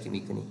نظر جایی که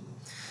میکنی.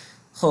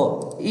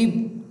 خب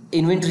این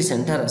اینونتری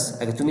سنتر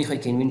است. اگر تو میخوای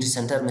که اینونتری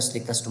سنتر مثل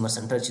کستومر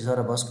سنتر چیزها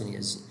را باز کنی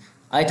از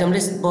آیتم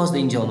لیست باز در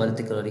اینجا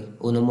آمده تکراری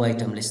اونمو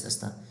آیتم لیست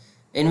است.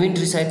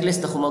 اینونتری سایت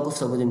لیست خب ما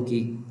گفته بودیم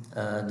که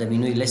در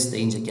مینوی لیست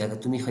اینجا که اگر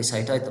تو میخوای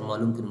سایت های تو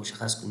معلوم کنی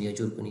مشخص کنی یا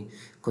جور کنی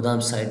کدام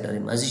سایت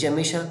داریم از اینجا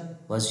میشه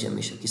و از اینجا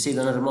میشه که سه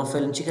دانه رو ما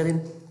فعلا چی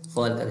کردیم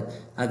فعال کردیم.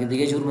 اگر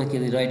دیگه جور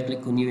میکنی رایت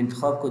کلیک کنی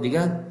انتخاب کو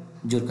دیگه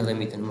جور کردن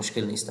میتونی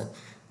مشکل نیست.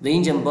 در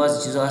اینجا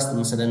بعضی چیزا هست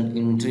مثلا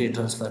اینونتری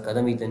ترانسفر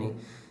کردن میتونی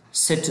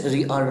set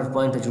reorder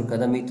point جور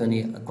کردن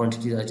میتونی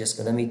کوانتیتی را adjust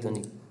کردن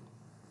میتونی.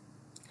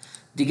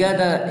 دیگه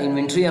در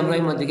اینونتری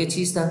امرای ما دیگه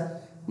چیست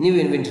نیو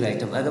اینونتری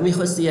آیتم. اگر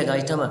میخواستی یک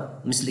آیتم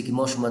مثل که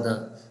ما شما در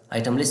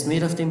آیتم لیست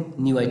میرفتیم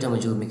نیو آیتم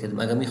جور میکردیم.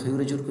 اگر میخوای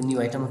رو جور کنی نیو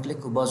آیتم کلیک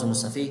کو باز اون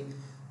صفحه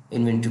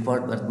اینونتری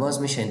پارت برات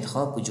باز میشه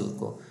انتخاب کو جور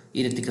کو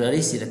این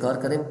تکراری سیر کار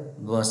کردیم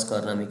باز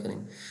کار نمیکنیم.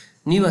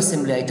 نیو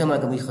اسمبلی آیتم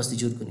اگر میخواستی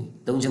جور کنی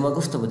در اونجا ما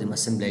گفته بودیم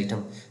اسمبلی آیتم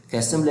که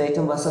اسمبلی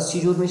آیتم واسه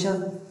چی جور میشه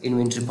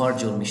اینونتری پارت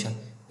جور میشه.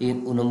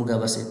 این اونمو که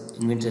واسه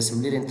اینونتری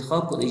اسمبلی رو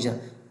انتخاب کو اینجا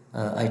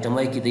آیتم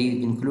هایی که دی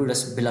اینکلود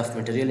اس بیل اف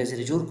متریال از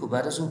جور کو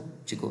بعد از اون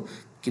چیکو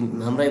که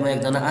همراه ما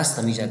یک دانه است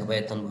میشه که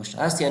باید تن باشه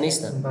است یا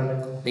نیست. در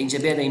اینجا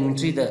بیاد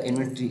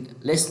اینونتری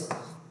لیست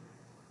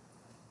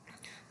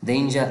در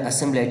اینجا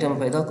اسمبلی آیتم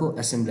پیدا کو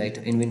اسمبلی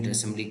آیتم اینونتری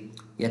اسمبلی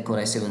یک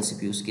کور i7 سی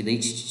پی یو که دی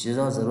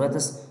چیزا ضرورت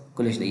است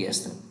کلش دی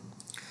است.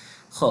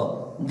 خب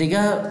دیگه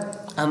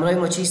همراه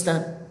ما چیست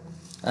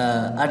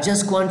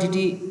adjust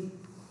quantity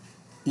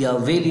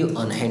یا value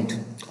on hand.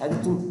 اگر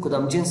تو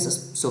کدام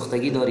جنس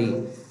سوختگی داری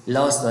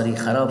لاس داری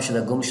خراب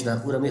شده گم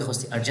شده او را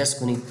میخواستی ادجست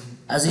کنی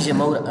از اینجا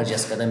ما او را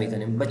ادجست کرده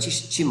میکنیم. با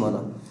چی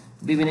مانا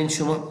ببینید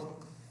شما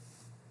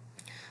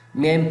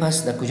میم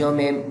پس در کجا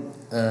میم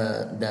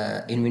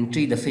در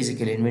اینونتری در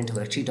فیزیکال اینونتری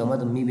ورکشیت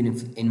آمدم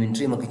میبینیم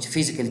اینونتری ما که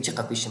فیزیکلی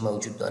چقدر پیش ما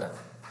وجود داره.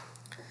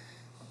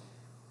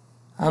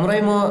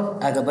 همراه ما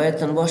اگر باید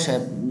تن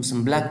باشه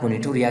مثلا بلک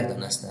مانیتور یک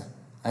دانه است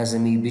از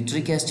می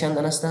بیتری که از چند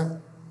دانه است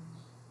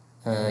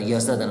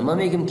 11 دانه. ما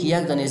میگیم که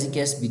یک دانه از این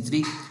که از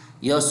بیتری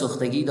یا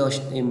سوختگی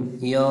داشتیم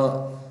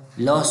یا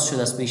لاس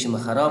شده از پیش ما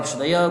خراب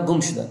شده یا گم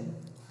شده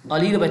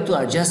عالی رو باید تو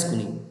ادجست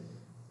کنی.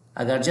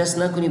 اگر ادجست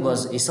نکنی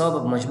باز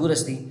حساب مجبور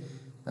استی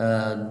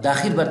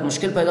داخل برات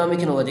مشکل پیدا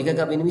میکنه و دیگه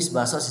که بنویس به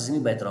اساس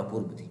زمین باید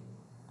راپور بدی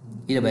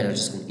این رو باید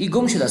ادجست کنی. این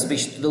گم شده از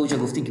پیش تو دوجا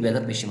گفتی که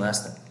باید پیش ما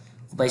هست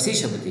پیسه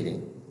شو بدی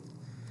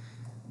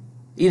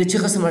این چه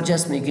قسم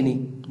ادجست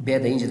میکنی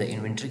بعد اینجا در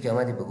اینونتری که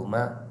آمدی بگو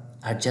ما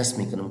ادجست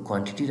میکنم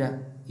کوانتیتی را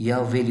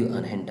یا ویلیو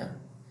آن هند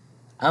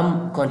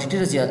ام کوانتیتی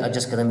را زیاد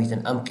ادجست کردن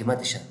میتونم ام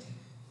قیمتش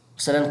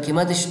مثلا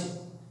قیمتش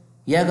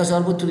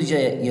 1000 بود تو دیجا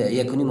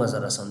 1.5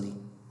 رساندی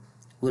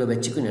او را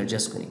باید چی کنی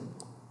ادجست کنی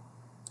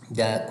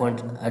در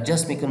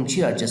ادجست میکنم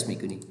چی ادجست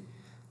میکنی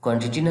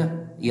کوانتیتی نه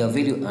یا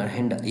ویلیو آن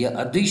هند یا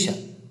اردویش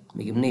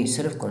میگم نه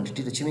صرف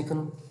کوانتیتی را چی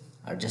میکنم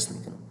ادجست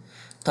میکنم.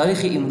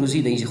 تاریخ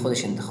امروزی در اینجا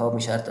خودش انتخاب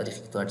میشه هر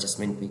تاریخی که تو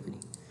ادجستمنت میکنی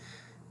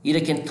این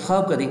را که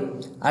انتخاب کردی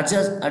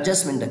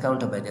ادجستمنت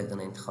اکاونت باید یک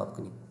دانه انتخاب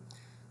کنی.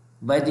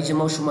 باید اینجا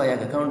ما شما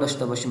یک اکاونت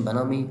داشته باشیم به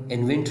نام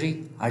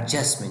اینونتری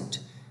ادجستمنت.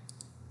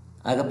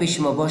 اگر پیش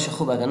ما باشه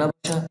خوب اگر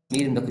نباشه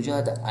میریم در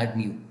کجا در اد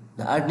نیو.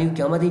 در اد نیو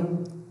که آمدی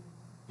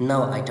نو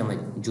آیتم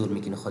جور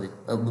میکنی خودت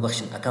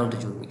ببخشید اکاونت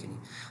جور میکنی.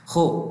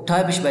 خب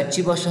تایپش باید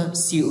چی باشه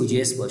سی او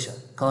جی اس باشه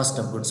کاست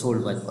اف گودز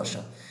سولد باید باشه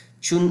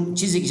چون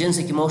چیزی که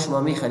جنسی که ما شما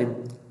میخریم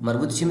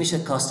مربوط چی میشه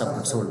کاست اف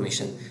گودز سولد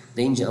میشه.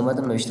 در اینجا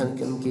آمدم نوشتم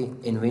که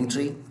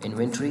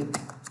اینونتری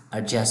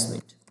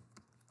ادجستمنت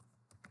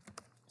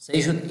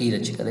صحیح شد. این را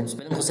چی کردیم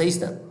سپلنگ خود صحیح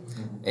است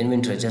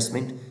اینونتری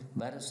ادجستمنت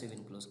بعد از سیو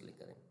کلوز کلیک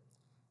کردیم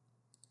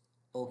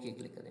اوکی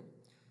کلیک کردیم.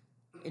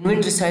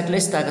 اینونتری سایت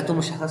لیست اگر تو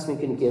مشخص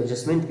میکنی که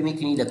ادجستمنت که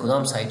میکنی در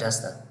کدام سایت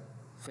است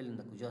فیلم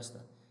در کجاست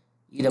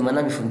این را من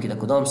نمیفهم که در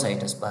کدام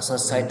سایت است. بس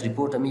سایت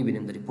ریپورت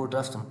میبینیم در ریپورت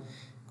رفتم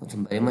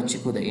گفتم برای ما چی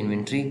کو در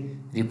اینونتری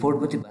ریپورت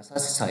بودی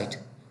بس سایت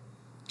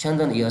چند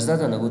دانه 11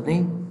 دانه بود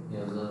نه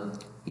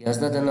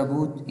 11 دانه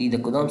بود. این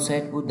در کدام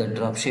سایت بود در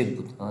دراپ شیپ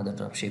بود در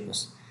دراپ شیپ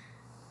است.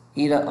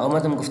 این را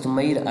آمدم گفتم من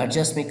این را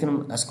ادجست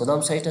میکنم از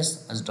کدام سایت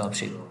است از دراپ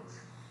شیپ.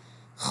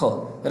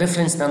 خب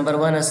رفرنس نمبر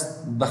 1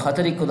 است به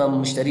خاطر کدام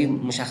مشتری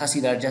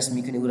مشخصی را ادجست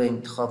میکنی او را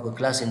انتخاب کو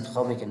کلاس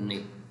انتخاب میکنی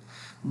نه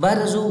بعد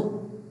از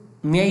او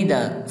میای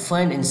در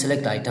فایند ان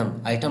سلکت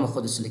آیتم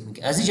خود سلکت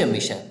میکنی از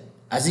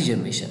اینجا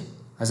میشه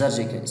هزار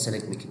جایی که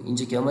سلکت میکنی.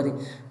 اینجا که آمدی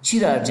چی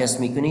را ادجست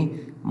میکنی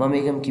ما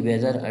میگم که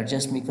بهتر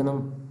ادجست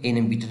میکنم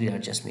این بیتری را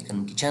ادجست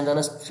میکنم که چند دانه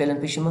است فعلا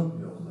پیش ما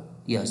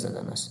 11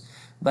 دانه است.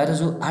 بعد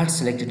از او اد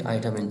سلکتد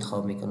آیتم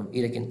انتخاب میکنم.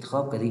 این را که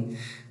انتخاب کردی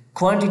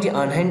کوانتیتی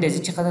آن هند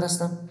از چه قدر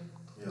است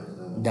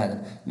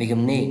 10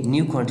 میگم نه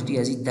نیو کوانتیتی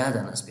از 10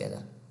 دانه است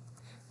بیادر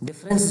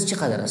دیفرنس چه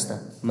قدر است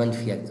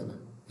منفی 1 دانه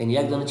یعنی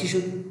 1 دانه چی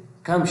شد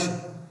کم شد.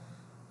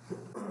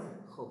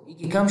 خب این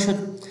که کم شد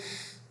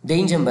در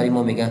اینجا برای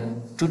ما میگه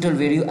توتال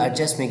ویلیو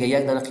ادجست میگه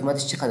 1 دانه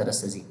قیمتش چقدر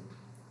است ازی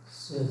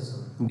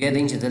بیا در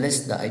اینجا در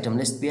لیست در آیتم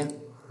لیست بیا در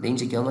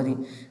اینجا که آمدی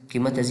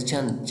قیمت ازی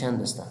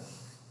چند است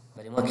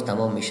برای ما که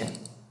تمام میشه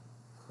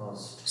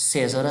کاست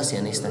 3000 است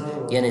یا نیست؟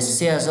 یعنی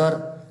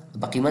 3000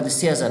 با قیمت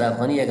 3000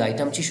 افغانی یک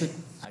آیتم چی شد؟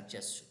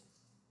 ادجست شد.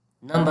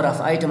 نمبر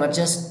آف آیتم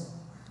ادجست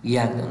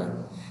یک دانه.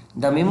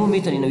 در میمو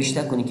میتونی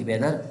نوشته کنی که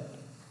بیادر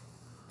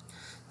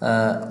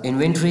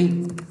inventory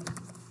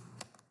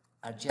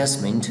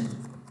adjustment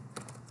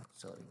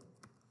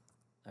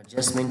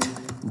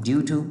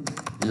due to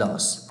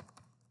loss.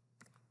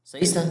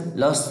 صحیح است؟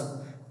 loss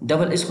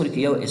دبل اس خوری که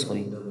یو اس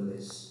خوری دبل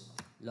اس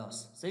loss.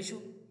 صحیح شو؟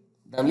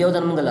 دام یو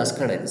دانه منگا لاس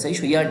کرده. صحیح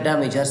شو؟ یا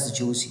دامیج هست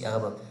چی اوسی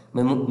آقا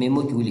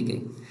میمو کی ولی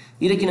کی.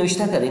 ایره که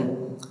نوشته کردیم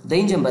در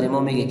اینجا برای ما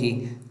میگه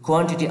که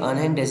quantity on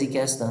hand ازی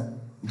که است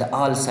the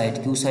all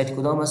site کیو سایت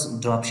کدام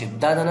است drop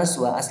ship دادن است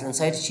و اصلا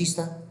سایت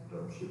چیست؟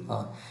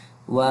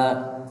 و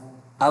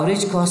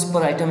average cost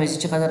per item ازی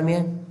چقدر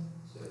میه؟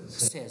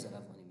 3000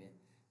 افغانی میه.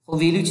 خب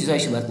ویلیو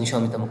چیزایش برات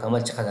نشان میده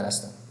مکمل چقدر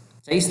است.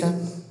 صحیح است؟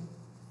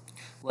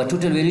 و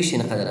توتال ویلیوش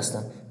این قدر است.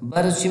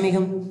 بعد چی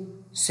میگم؟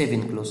 سیو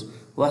انکلوز.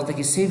 وقتی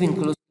که سیو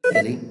انکلوز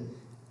کردی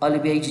حالا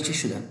بیایی چی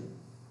شده؟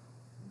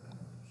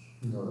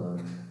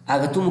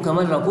 اگر تو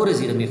مکمل راپور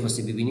زیر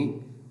میخواستی ببینی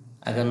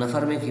اگر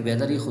نفر میگه که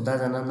بیادر خدا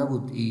دانا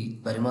نبود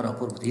برای ما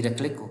راپور بود ایره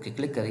کلیک کو که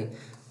کلیک کردی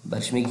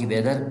برش میگه که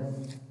بیادر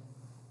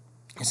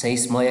صحیح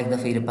است ما یک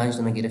دفعه ایره 5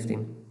 دانه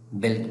گرفتیم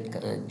بل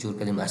جور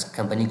کردیم از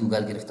کمپانی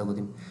گوگل گرفته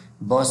بودیم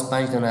باز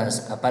 5 دانه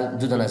از اپل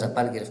 2 دانه از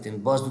اپل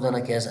گرفتیم باز 2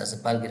 دانه که از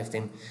اپل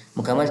گرفتیم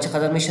مکمل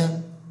چقدر میشه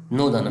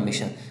 9 دانه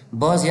میشه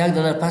باز 1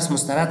 دانه پس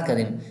مسترد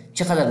کردیم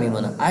چقدر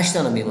میمونه 8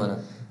 دانه میمونه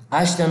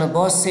 8 دانه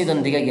باز 3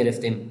 دانه دیگه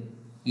گرفتیم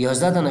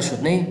 11 دانه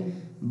شد نه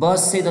باز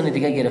 3 دانه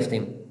دیگه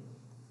گرفتیم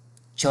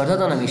 14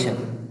 دانه میشه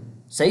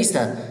صحیح است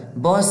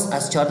باز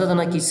از 14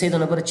 دانه کی 3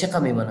 دانه بره چقدر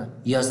میمونه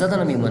 11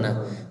 دانه میمونه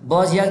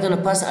باز 1 دانه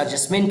پس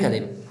ادجستمنت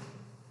کردیم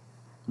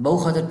با او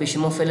خاطر پیش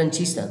ما فعلا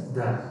چیست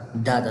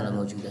 10 دانه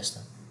موجود است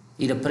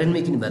ایره پرینت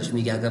میکنی برش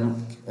میگه اگر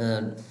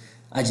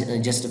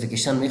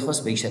جستیفیکیشن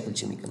میخواست به این شکل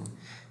چی میکنیم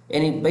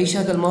یعنی به این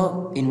شکل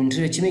ما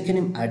اینونتری چی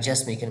میکنیم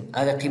ادجست میکنیم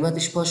اگر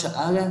قیمتش باشه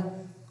اگر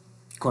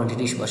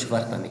کوانتیتیش باشه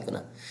فرق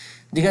نمیکنه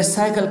دیگه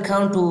سایکل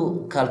کاونت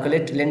تو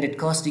کالکولیت لندد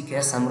کاستی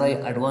که سمرای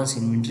ادوانس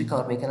اینونتری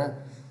کار میکنه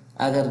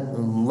اگر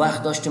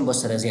وقت داشتیم با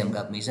سر از هم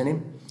گپ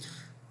میزنیم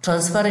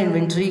ترانسفر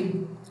اینونتری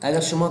اگر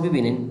شما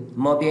ببینین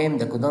ما بیایم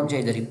در کدام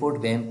جای در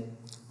ریپورت بیایم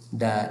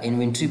در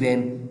اینونتری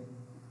بیایم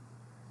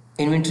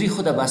اینونتری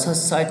خود به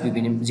اساس سایت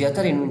ببینیم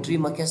زیاتر اینونتری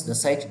ما کس در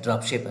سایت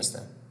دراپ شیپ است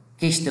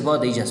که اشتباه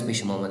در اینجاست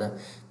پیش ما آمده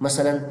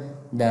مثلا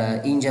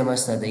در اینجا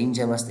است در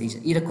اینجا است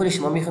اینجا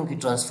کلش ما میخوام که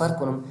ترانسفر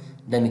کنم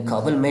در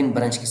کابل مین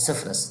برانچ که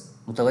 0 است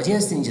متوجه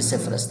هستین اینجا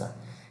 0 است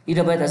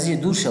اینا باید از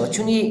اینجا دور شود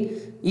چون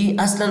این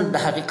اصلا در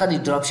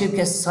حقیقت دراپ شیپ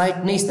که سایت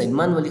نیست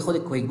من ولی خود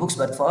کویک بوکس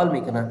برات فعال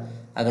میکنه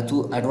اگر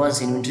تو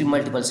ادوانس اینونتری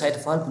مالتیپل سایت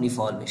فعال کنی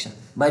فعال میشه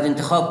باید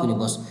انتخاب کنی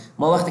باز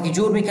ما وقتی که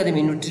جور میکردیم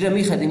اینونتری رو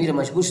میخریدیم میره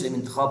مجبور شدیم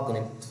انتخاب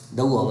کنیم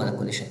دو آمده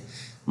کلشه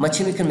ما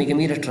چی میکنم میگم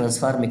میره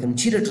ترانسفر میکنم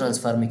چی رو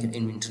ترانسفر میکنم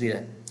اینونتری رو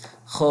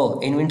خب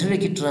اینونتری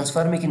که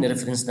ترانسفر میکنه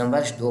رفرنس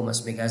نمبرش 2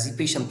 است میگه از این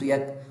پیشم تو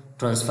یک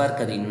ترانسفر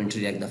کردی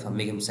اینونتری یک دفعه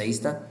میگم صحیح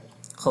است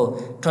خب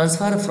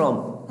ترانسفر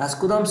فرام از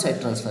کدام سایت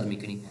ترانسفر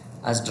میکنی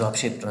از دراپ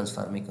شیپ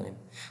ترانسفر میکنیم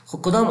خب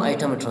کدام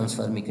آیتم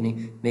ترانسفر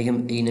میکنی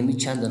میگم اینمی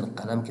چند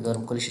قلم که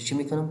دارم کلش چی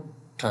میکنم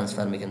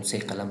ترانسفر میکنم 3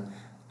 قلم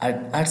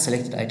اد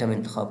سلکتد آیتم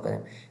انتخاب کنم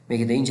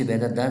میگه در اینجا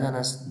بیادر 10 دانه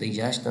است در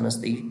اینجا 8 دانه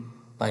است در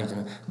 5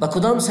 دانه با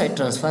کدام سایت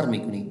ترانسفر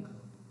میکنی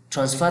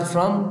ترانسفر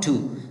فرام تو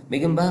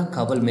میگم با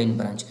کابل مین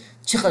برانچ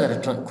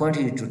چقدر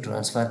کوانتیتی تو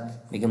ترانسفر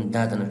میگم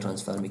 10 دانه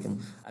ترانسفر میکنم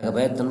اگر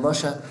باید تن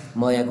باشه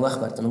ما یک وقت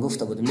براتون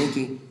گفته بودم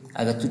که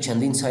اگر تو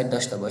چندین سایت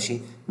داشته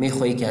باشی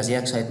میخوایی که از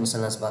یک سایت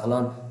مثلا از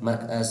بغلان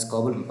از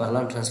کابل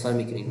بغلان ترانسفر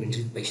میکنی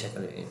اینونتری به شکل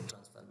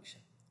ترانسفر میشه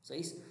صحیح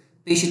است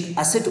پیش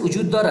اسید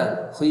وجود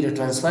داره خوی رو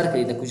ترانسفر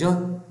کردی در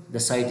کجا در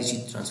سایت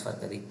چی ترانسفر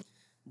کردی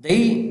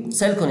دی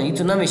سل کنی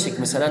تو نمیشه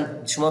که مثلا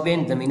شما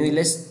بین در منوی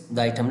لیست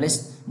در آیتم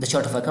لیست در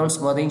چارت اف اکاونتس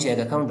ما در اینجا یک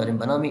اکاونت داریم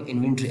به نام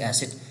اینونتری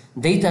اسید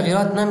دی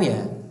تغییرات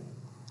نمیاد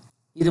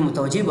این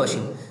متوجه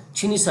باشیم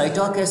چینی سایت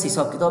ها که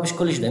حساب کتابش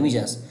کلش دمیج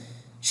است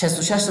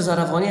 66000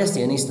 افغانی است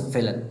یا نیست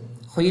فعلا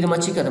خب ما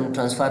چی کردم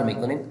ترانسفر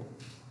میکنیم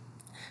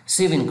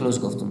سیو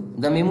انکلوز گفتم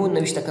در میمون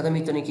نوشته کردم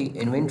میتونی که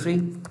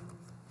اینونتری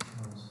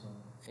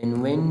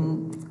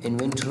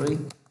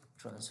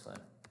ترانسفر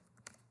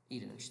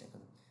این نوشته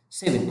کردم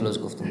سیو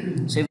انکلوز گفتم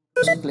سیو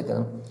انکلوز کلیک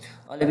کردم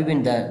حالا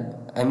ببین در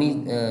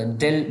امی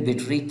دل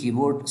باتری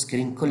کیبورد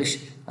اسکرین کلش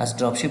از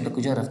دراپ شیپ به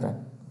کجا رفته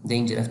در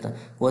اینجا رفته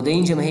و در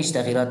اینجا ما هیچ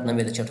تغییرات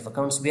نمیده چارت اف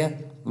اکاونتس بیا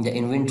در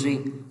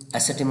اینونتری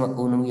اسست ما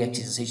اونم یک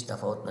چیز هیچ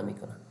تفاوت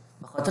نمیکنه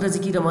به خاطر از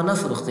اینکه ما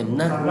نفروختیم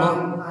نه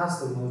ما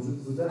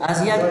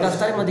از یک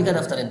دفتر ما دیگه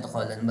دفتر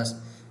انتقال دادیم بس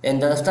این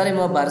دفتر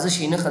ما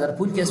ارزش اینه قدر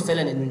پول که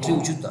فعلا اینونتری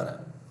وجود داره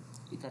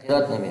این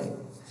تغییرات نمیاد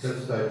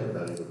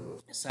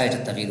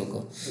سایت تغییر کو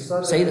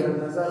صحیح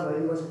نظر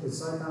برای باشه که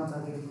سایت هم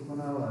تغییر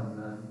کنه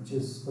و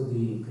چیز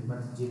خودی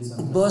قیمت جنس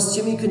هم باز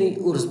چی میکنی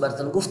اورس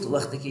برتن گفت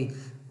وقتی که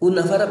اون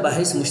نفر به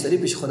حیث مشتری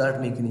پیش خود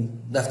ارد میکنی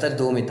دفتر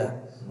دومیتا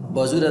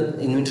بازور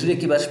اینونتری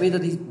که برش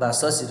میدادی به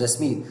اساس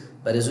رسمی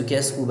برای زو که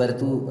از او برای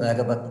تو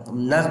اگر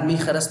نقد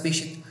میخرست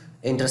پیش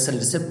اینترست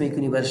ریسیپت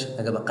میکنی برش،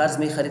 اگر به قرض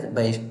میخرید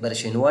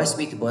برش اینوایس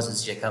میدی، باز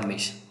از کم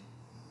میشه.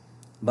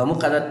 با مو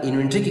قدر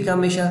اینونتری که کم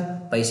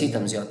میشه پیسه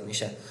تم زیاد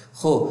میشه.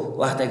 خب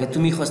وقتی اگه تو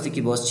میخواستی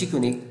که باز چی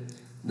کنی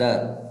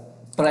در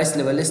پرایس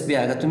لیول لیست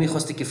بیا، اگه تو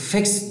میخواستی که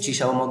فیکس چی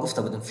شما ما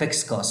گفته بودم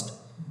فیکس کاست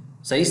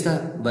صحیح است،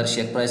 برش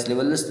یک پرایس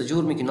لیول لیست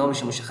جور میکنی،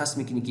 نامش مشخص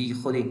میکنی که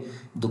خود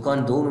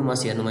دکان دوم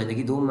ماست یا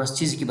نمایندگی دوم ماست،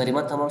 چیزی که برای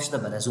ما تمام شده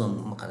بعد از اون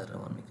مقدر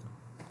روان میکنم.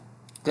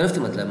 گرفتی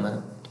مطلب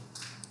من؟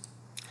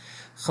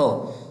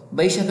 خب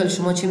به این شکل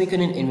شما چی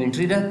میکنین؟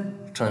 اینونتری را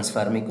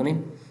ترانسفر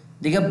میکنین.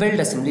 دیگه بیلد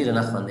اسمبلی را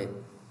نخواندیم.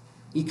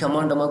 این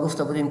کماند ما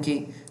گفته بودیم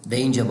که در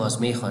اینجا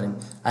باز میخوانیم.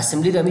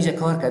 اسمبلی را میجا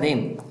کار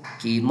کردیم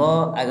که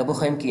ما اگر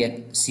بخوایم که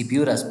یک سی پی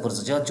یو را از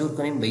پرزجات جور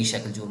کنیم به این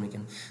شکل جور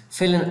میکنیم.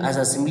 فعلا از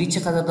اسمبلی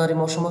چقدر داریم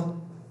ما شما؟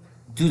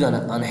 2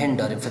 دانه آن هند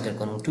داریم. فکر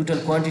کنیم توتال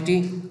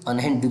کوانتیتی آن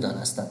هند 2 دانه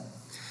است.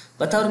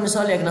 به طور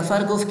مثال یک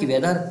نفر گفت که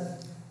بیادر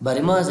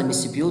برای ما از این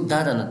سی پی یو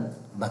 10 دانه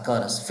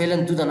بکار است.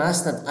 فعلا 2 دانه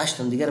است، 8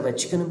 تا دیگر باید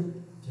چی کنیم؟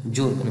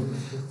 جور کنیم.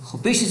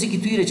 خب پیش از اینکه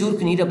توی را جور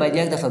کنی را باید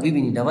یک دفعه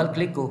ببینید، اول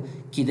کلیک کو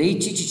که در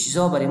چی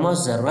چیزا برای ما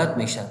ضرورت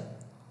میشه.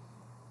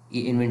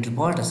 این اینونتری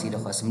پارت است، این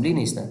اسمبلی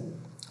نیست.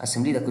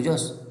 اسمبلی در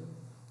کجاست؟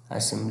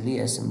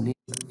 اسمبلی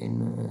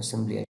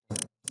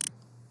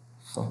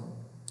خب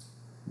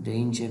در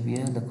اینجا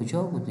بیا، در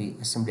کجا بود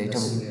اسمبلی ایتم؟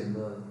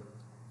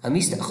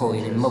 همیست. خب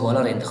این ما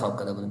بالا را انتخاب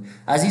کرده بودیم.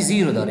 از این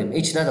زیرو داریم،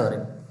 هیچ نداریم.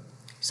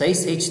 صحیح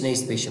هیچ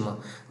نیست پیش ما.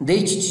 در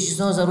چی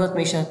چیزا ضرورت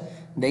میشه؟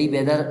 در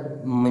بیادر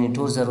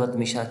مانیتور ضرورت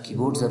میشه،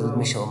 کیبورد ضرورت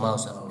میشه و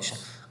ماوس ضرورت میشه.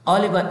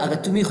 حالا اگر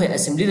تو میخوای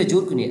اسمبلی را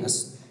جور کنی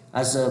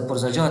از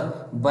پرزجات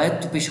باید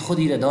تو پیش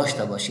خودی را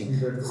داشته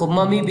باشی. خب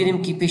ما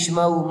میبینیم که پیش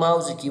ما و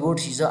ماوس و کیبورد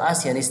چیزا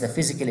است یا نیست.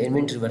 فیزیکال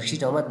اینونتری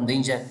ورکشیت آمد در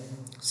اینجا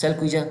سل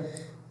کوجا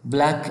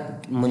بلک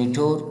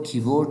مانیتور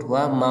کیبورد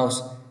و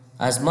ماوس.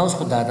 از ماوس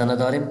خود 10 دانه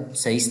داریم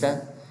صحیح است.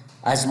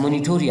 از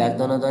مانیتور 1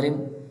 دانه داریم،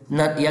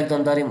 نه 1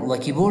 دانه داریم و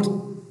کیبورد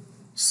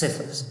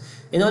 0 است.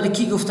 این حالی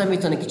کی گفته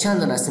میتونه که چند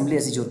دانه اسمبلی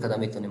از جور کردن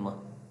میتونیم ما؟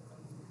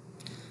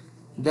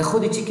 در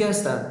خودی چی که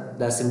است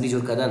در اسمبلی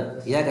جور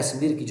کردن؟ یک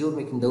اسمبلی که جور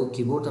میکنیم در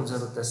کیبورد هم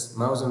ضرورت است،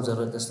 ماوس هم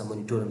ضرورت است،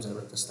 مانیتور هم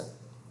ضرورت است.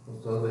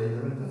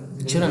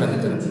 چرا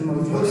نمیتونه؟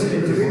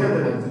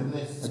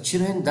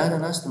 چرا این 10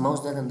 دانه است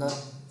ماوس 10 دانه داره؟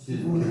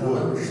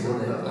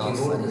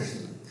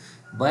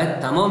 باید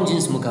تمام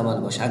جنس مکمل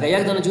باشه. اگر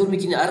 1 دانه جور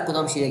میکنی هر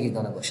کدامش 1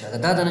 دانه باشه. اگر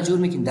 10 دانه جور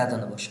میکنی 10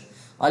 دانه باشه.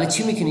 حالا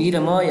چی میکنی؟ این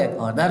ما یک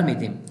آردر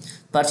میدیم.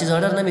 پرچیز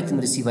آردر نمیتونیم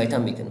ریسیو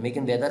آیتم میکنیم.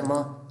 میگیم بیادر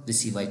ما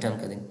ریسیو آیتم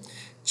کردیم.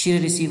 چی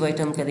ریسیو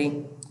آیتم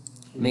کردیم؟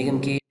 میگم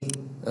که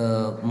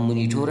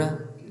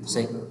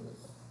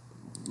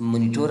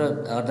مونیتور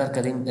آردر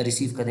کردیم،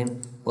 ریسیو کردیم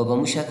و به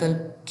مو شکل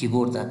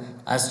کیبورد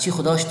از چی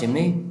خود داشتیم؟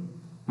 نه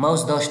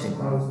ماوس داشتیم.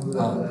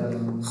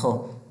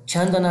 خب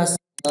چند دانه از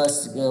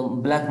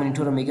بلک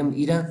مونیتور میگم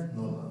ایرا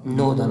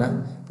 9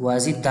 دانه و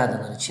از این 10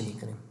 دانه چی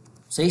میکنیم؟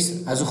 صحیح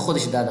از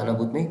خودش 10 دانه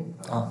بود نه؟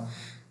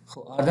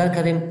 خب آردر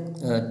کردیم،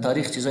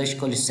 تاریخ چیزایش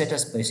کلی ست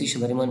است، پیسیش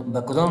برای من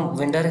با کدام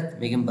وندر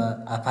میگیم با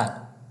اپل.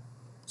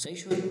 صحیح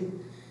شد.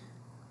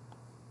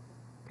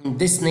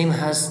 This name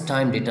has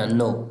time data.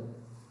 No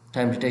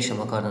time data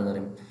شما کار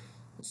نداریم.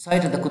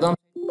 سایت در کدام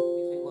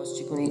باز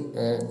چی کنی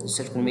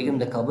سرچ کنی میگیم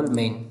در کابل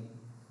مین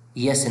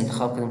یس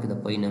انتخاب کردیم که در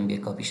پایین هم بیا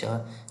کاپی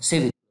شود.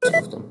 سیو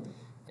گفتم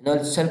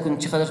اینا سرچ کنیم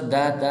چقدر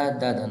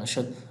 10 دانه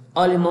شد.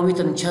 حالا ما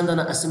میتونیم چند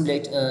دانه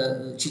اسمبلی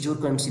چی جور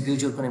کنیم، سی پی یو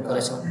جور کنیم،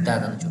 کارش 10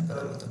 دانه جور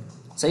کنیم.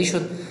 صحیح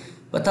شد.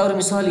 به طور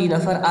مثال این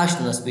نفر 8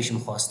 دانه است پیش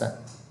خواسته،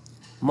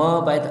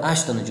 ما باید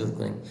 8 دانه جور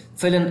کنیم.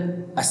 فعلا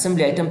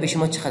اسمبلی ایتم پیش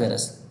ما چقدر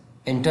است؟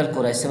 انتل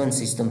کور آی 7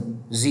 سیستم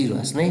 0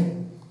 است نه؟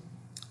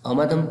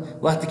 آمدم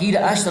وقتی که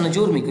 8 دانه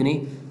جور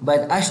میکنی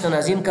باید 8 دانه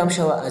از این کم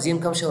شوه، از این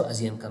کم شوه،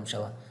 از این کم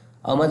شوه.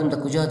 آمدم در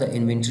کجا؟ در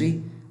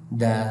اینونتری،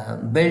 در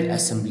بیلد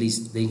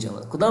اسمبلیز. در اینجا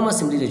کدام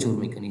اسمبلی را جور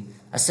میکنی؟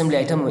 اسمبلی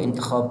ایتم رو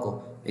انتخاب کو.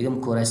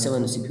 بگم کور آی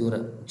 7 سی پی یو را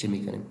چی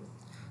میکنیم؟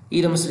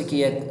 این مثل که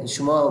یک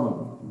شما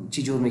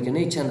چی جور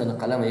میکنید؟ چند دانه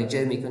قلم یک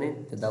جای میکنید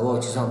که دوا و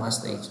چیزا هم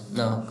هست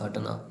نه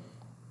کارتون ها.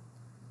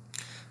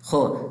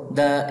 خب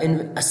در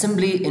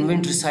اسمبلی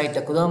اینونتری سایت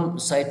در کدام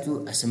سایت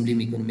تو اسمبلی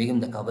میکنیم؟ میگم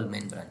در کابل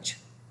مین برانچ.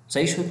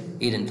 صحیح شد.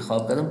 این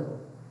انتخاب کردم،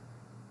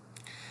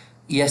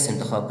 یس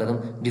انتخاب کردم.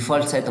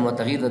 دیفالت سایت ما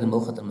تغییر دادم، به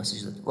خاطر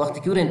مسیج داد. وقتی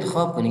که رو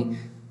انتخاب کنی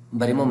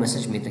برای ما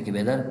مسیج میده که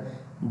بیادر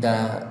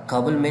در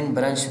کابل مین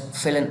برانچ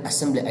فعلا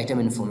اسمبلی ایتم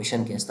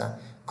انفورمیشن که هست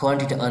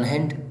کوانتیتی آن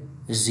هند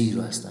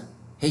 0 هست،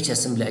 هیچ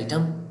اسمبلی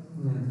ایتم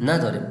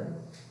نداریم.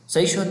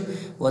 صحیح شد.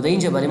 و در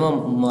اینجا برای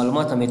ما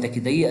معلومات میده که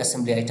در این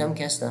اسمبلی ایتم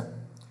که هست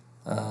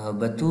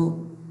به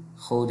تو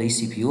خود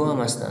سی پی یو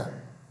هم هست.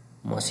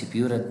 ما سی پی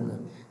یو را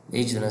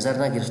هیچ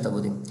نظر نگرفته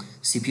بودیم.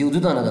 سی پی یو 2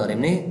 دانه داریم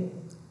نه؟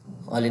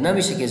 حالا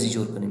نمیشه که ازی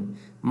جور کنیم.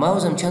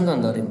 ماوس هم چند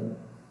دانه داریم؟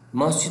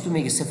 ماوس چی تو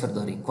میگه 0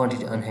 داری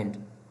کوانتیتی آن هند.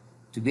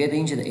 تو بیا در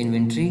اینجا در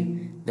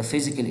اینونتری، در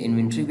فیزیکال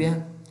اینونتری بیا،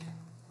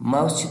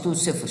 ماوس چی تو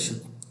 0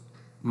 شد.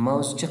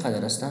 ماوس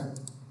چقدر است؟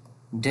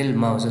 دل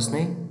ماوس است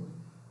نه؟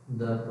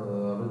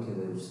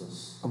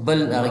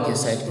 بل آقا که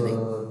سایت که دی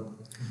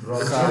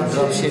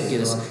دراپ شیپ که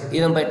دست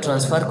اینم باید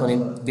ترانسفر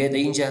کنیم. بیا در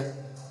اینجا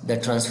در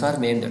ترانسفر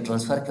میگیم، در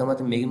ترانسفر که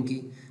آمدیم میگیم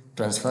که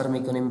ترانسفر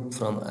میکنیم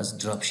فرام از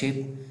دراپ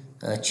شیپ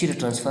چی رو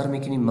ترانسفر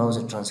میکنیم؟ ماوس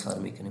رو ترانسفر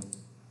میکنیم.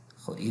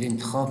 خب این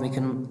انتخاب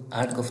میکنیم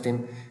ارد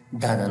گفتیم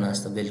 10 دانه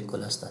است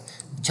بالکل است.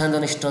 چند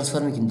دانش ترانسفر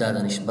میکنیم؟ 10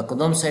 دانش. با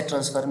کدام سایت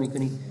ترانسفر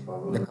میکنی؟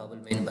 به کابل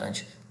مین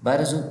برانچ.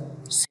 بعد از اون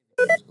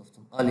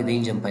گفتم حالی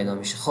اینجا پیدا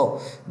میشه. خب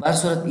بر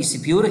صورت ای سی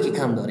پی یو رو که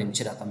کم داریم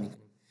چه رقم میکنیم؟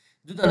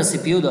 2 دانه سی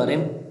پی یو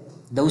داریم.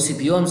 دو سی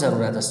پی یو هم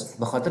ضرورت است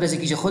به خاطر از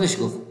اینکه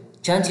خودش گفت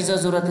چند چیزا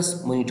ضرورت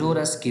است؟ مانیتور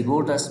است،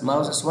 کیبورد است،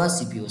 ماوس است و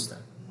سی پی یو است.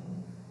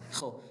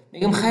 خب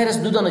میگم خیر است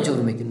 2 دانه جور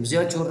میکنیم،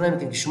 زیاد جور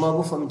نمیکنیم که شما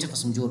بفهمید چه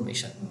قسم جور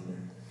میشه.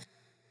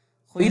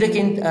 خب ایره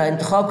که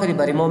انتخاب کردی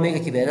برای ما میگه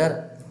که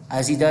بهتر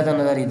از این 10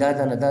 دانه داری 10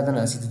 دانه 10 دانه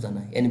از این 2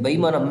 دانه، یعنی به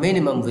این معنی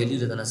مینیمم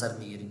ولیو رو در نظر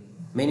میگیریم.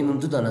 مینیمم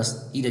 2 دانه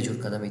است ایره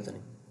جور کرده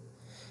میتونیم.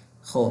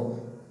 خب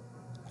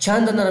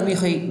چند دانه رو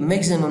میخوای؟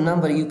 ماکسیمم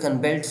نمبر یو کن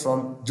بیلد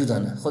فرام 2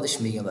 دانه.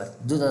 خودش میگه بعد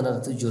 2 دانه رو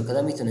تو جور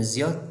کرده میتونه،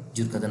 زیاد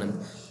جور کرده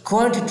نمیتونه.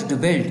 کوانتیتی تو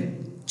بیلد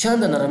چند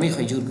دانه رو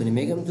میخوای جور کنی؟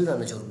 میگم 2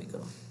 دانه جور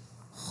میکنم.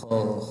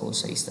 خب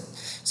صحیح است.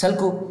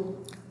 سلکو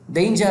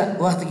در اینجا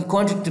وقتی که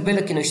کوانتیتی تو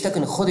بیلد که نوشته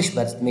کنه خودش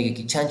برات میگه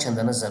که چند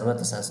دانه ضرورت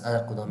است از هر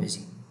کدام ازی.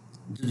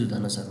 2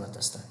 دانه ضرورت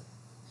است.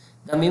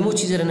 در میمو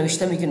چیزی رو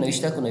نوشته میکنه،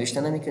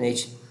 نوشته نمیکنه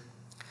هیچ.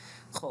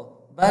 خب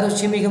بعد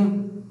چی میگم؟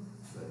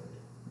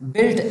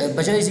 بیلد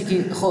بجای از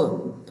که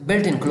خب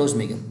بیلد انکلوز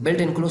میگم.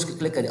 بیلد انکلوز که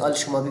کلیک کردی حال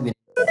شما ببینید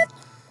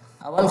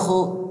اول خو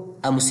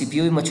ام سی پی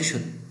یو ما چی شد؟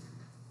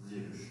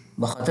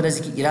 به خاطر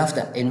از اینکه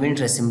رفته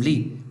اینونتری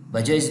اسمبلی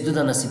بجای از 2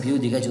 دانه سی پی یو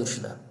دیگه جور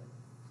شده.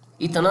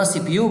 این تنها سی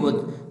پی یو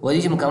بود و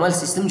دیگه مکمل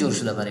سیستم جور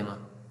شده برای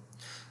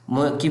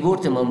ما.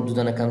 کیبورد ما 2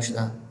 دانه کم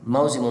شده،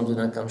 ماوس ما 2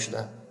 دانه کم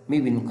شده.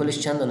 میبینیم کلش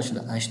چند دانه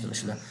شده؟ 8 دانه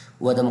شده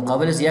و در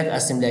مقابل از یک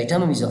اسمبلی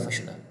ایتم هم اضافه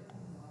شده.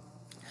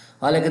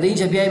 حالا که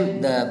اینجا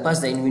بیایم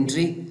پس در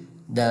اینونتری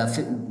د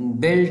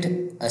بیلد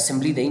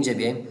اسمبلی د اینجا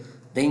بیایم،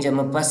 د اینجا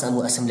ما پس امو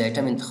اسمبلی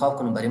ایتم انتخاب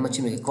کنم. برای ما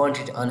چی میگه؟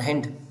 کوانتیتی آن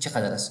هند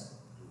چقدر است؟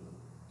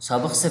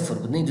 سابق 0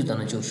 بود، نه 2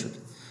 دانه جور شد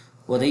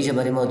و د اینجا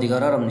برای ما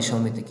دیگرها رو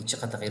نشون میده که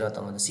چقدر تغییرات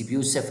آمده. سی پی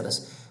یو 0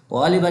 است و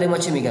حالی برای ما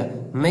چی میگه؟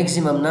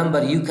 ماکسیمم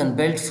نمبر یو کن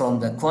بیلد فرام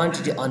د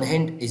کوانتیتی آن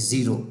هند از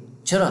 0.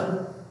 چرا؟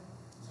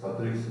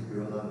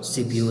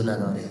 سی پی یو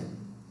نداره.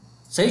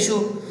 صحیح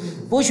شو؟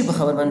 پوه په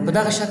خبر باندې په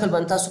دغه شکل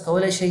باندې تاسو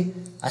کولی شئ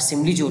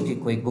اسمبلی جوړ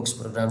کړئ کویک بوکس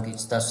پروګرام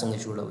کې تاسو څنګه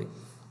جوړوئ.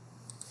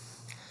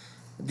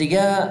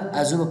 دیگه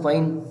از اون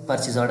پایین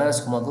پرچیز آردر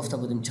است که ما گفته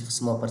بودیم چه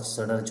قسم ما پرچیز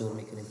آردر جور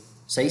میکنیم.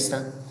 صحیح است؟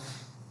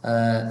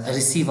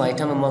 ریسیو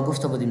آیتم ما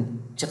گفته بودیم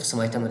چه قسم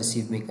آیتم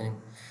ریسیو میکنیم.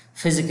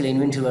 فیزیکل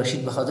اینونتری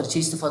ورکشیت به خاطر چی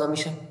استفاده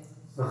میشه؟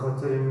 به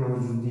خاطر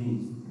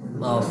موجودی.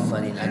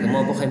 آفرین. اگه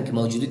ما بخوایم که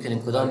موجودی کنیم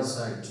کدام؟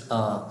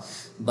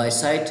 بای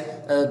سایت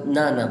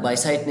نه بای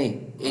سایت نه،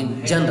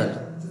 این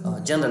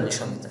جنرال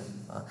نشون میده.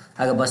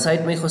 اگه با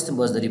سایت میخواستیم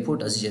باز در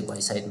ریپورت از اینجا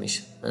بای سایت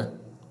میشه.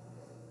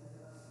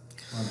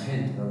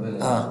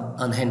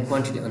 آن هند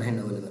کوانتیتی آن هند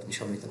اویلیبل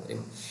نشون میده.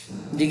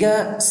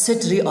 دیگه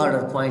ست ری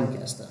آردر پوینت که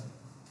هست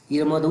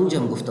این ما در اونجا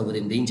هم گفته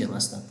بودیم در اینجا هم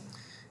هست.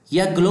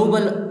 یک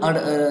گلوبال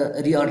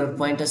ری آردر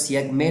پوینت است،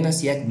 یک مین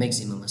است، یک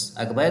ماکسیمم است.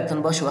 اگه باید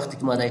تن باشه وقتی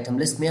که ما در ایتم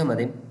لیست می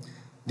آمدیم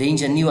در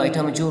اینجا نیو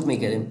ایتم جور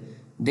میکردیم،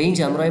 در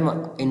اینجا همراه ما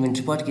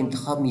اینونتری پارت که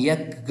انتخاب یک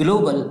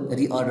گلوبال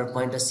ری آردر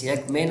پوینت است،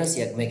 یک مین است،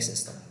 یک مکس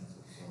است.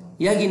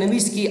 یک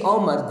اینمیست که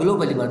آمد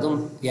گلوبالی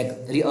مردم یک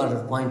ری آردر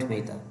پوینت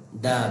میتن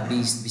 10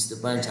 20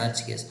 25 هر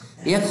چی است.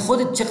 یک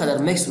خودت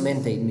چقدر مکس و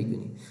مین تعیین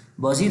میکنی.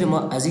 بازی رو ما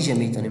از اینجا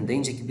میتونیم در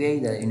اینجا که بیایی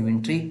در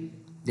اینونتری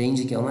در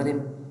اینجا که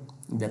آمدیم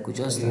در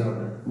کجاست؟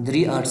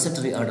 ست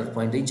ری آردر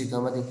پوینت. در اینجا که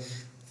آمدیم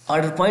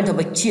آردر پوینت رو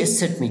با چی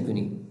ست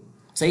میکنی؟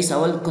 صحیح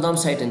سوال کدام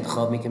سایت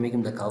انتخاب میکنی؟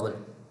 میگم در کابل.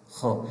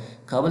 خب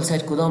کابل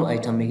سایت کدام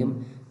ایتم میگم؟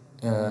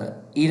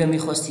 ایرا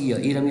میخواستی یا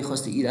ایرا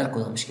میخواستی؟ ایرا هر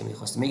کدامش که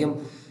میخواستی. میگم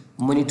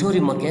مانیتوری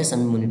ما که هست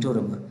همین مانیتور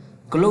ما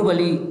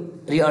گلوبالی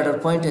ری آردر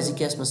پوینت از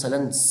اینکه هست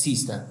مثلا 30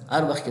 است.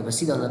 هر وقت که به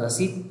 30 دانه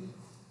رسید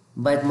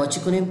باید ما چی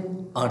کنیم؟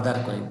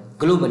 آردر کنیم.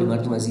 گلوبالی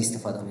مردم از این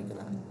استفاده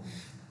میکنن.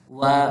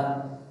 و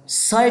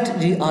سایت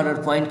ری آردر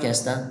پوینت که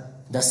هست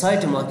در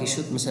سایت ما که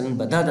شد مثلا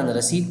به 10 دانه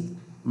رسید،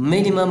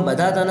 مینیمم به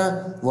 10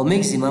 دانه و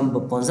ماکسیمم به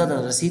 15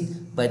 دانه رسید،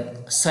 باید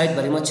سایت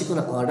برای ما چی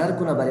کنه؟ آردر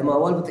کنه. برای ما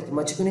اول بوده که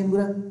ما چی کنیم؟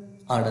 برای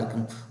آردر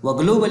کنیم. و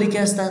گلوبالی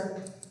که هست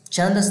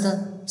چند است؟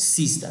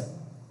 30 است.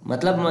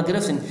 مطلب ما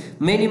گرفتیم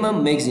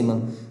مینیمم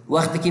ماکسیمم.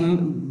 وقتی که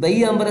به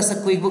این هم برسه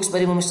کویک بوکس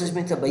برای ما مشترک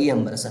میشه به این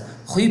هم برسه.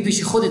 خوی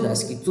پیش خودت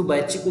است که تو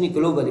باید چی کنی؟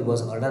 گلوبالی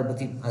باز آردر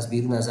بتی از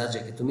بیرون از هر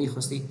جایی که تو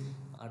میخواستی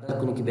آردر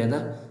کنی که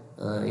بیادر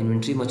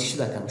اینونتری ما چی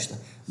شده کم شده.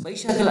 به این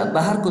شکل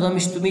به هر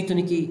کدامش تو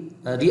میتونی که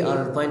ری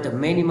آردر پوینت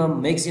مینیمم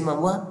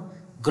ماکسیمم و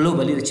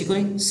گلوبالی رو چی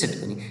کنی؟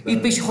 ست کنی. این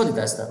پیش خودت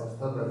است.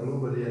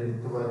 گلوبالی یعنی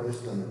تو باید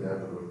بشتن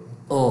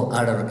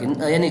آردر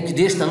کنی. یعنی که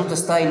دیش تنو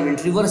تستا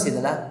اینونتری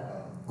ورسیدلا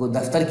کو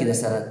دفتر کې د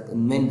سره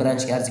مین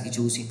برانچ کې هر څه کې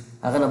چوسی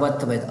هغه نه بعد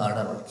ته باید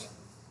آردر ورکړي.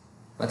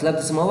 مطلب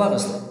څه ما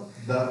واغسته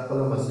دا خپل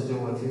میسج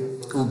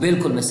ورکړي او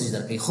بالکل میسج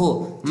درکړي.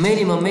 خو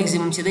مینیمم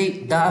ماکسیمم چې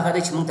دی دا هغه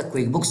دی چې موږ ته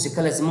کویک بوکس چې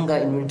کله زمونږ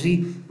انونټری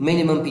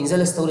مینیمم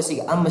 15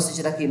 ورسیږي ام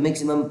میسج راکړي،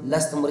 ماکسیمم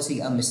لاست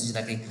ورسیږي ام میسج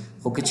راکړي.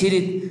 خو که چیرې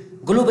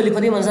ګلوبلی په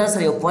دې منځ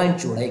سره یو پوینټ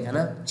جوړای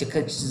کنه چې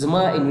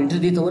زما انونټری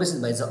دې ته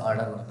ورسید باید زه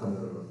آردر ورکړم.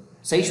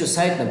 صحیح شو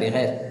سایت نه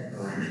بغیر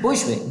پوه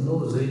شوې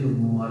نور ځایونو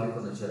ممالکو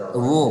نه چې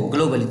راغلي वो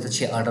ګلوبلي ته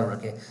چې آرډر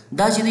ورکړي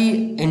دا چې دی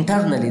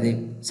انټرنلی دی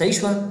صحیح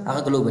شوه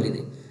هغه ګلوبلي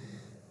دی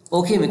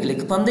اوکې مې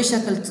کلیک په همدې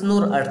شکل ته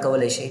نور اډ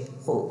کولی شي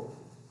خو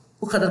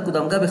وقدر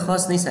کدامگاه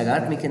خاص نیست اگر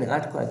ارت میکنه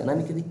ارت کو اگر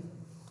نمیکنی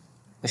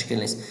مشکل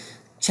نیست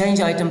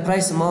چنج آیتم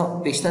پرایس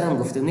ما بیشتر هم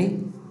گفتیم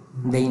نی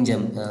به اینجا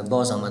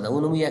باز آمده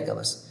اونم یکه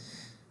بس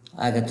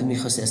اگر تو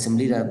میخواستی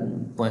اسمبلی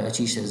را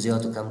چیش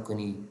زیاد و کم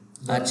کنی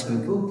هر چی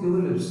په کې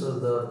ولې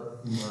استاد دا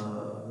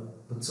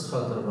په څه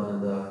خاطر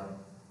باندې دا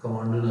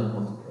کمانډونه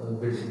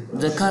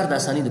د کار د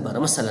اسانۍ لپاره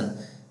مثلا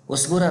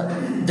اوس ګوره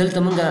دلته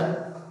مونږه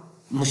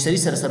مشتری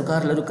سره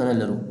سرکار لرو کنه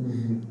لرو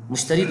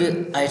مشتری د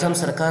آیټم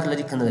سره کار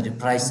لري کنه لري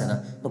پرایس سره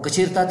نو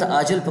کچیر تا ته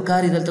عاجل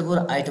پکاري دلته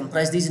ګوره آیټم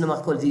پرایس دې نه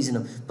مخکول دې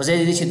نه په ځای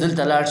دې چې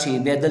دلته لاړ شي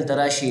بیا دلته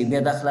راشي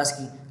بیا د خلاص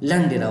کی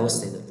لنډ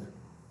راوستي دلته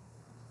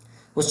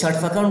اوس چارت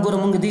اف اکاونټ ګوره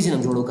مونږ دې نه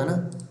جوړو کنه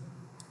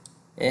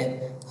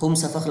هم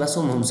صفحه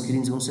خلاصوم هم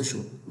سکرین زوم څه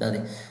شو دا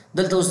دی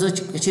دلته اوس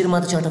کچیر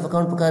ما ته چارت اف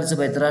اکاونټ پکار زه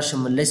باید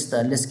راشم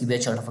لیست کی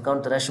بیا چارت اف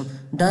اکاونټ راشم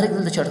ډایرکټ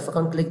دلته چارت اف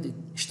اکاونټ کلیک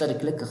اشتراک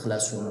کلیک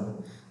خلاص شو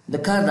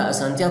د کار د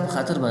اسانتیا په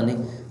خاطر باندې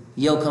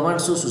یو کمانډ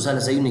څو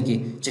ځله ځایونه کې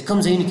چې کم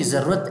ځایونه کې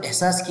ضرورت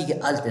احساس کیږي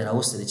آلته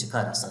راوستل چې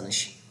کار اسانه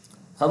شي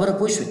خبره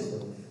پوه شوې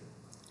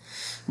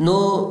نو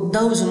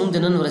دا زموږ د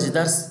نن ورځې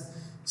درس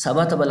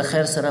سبا ته بل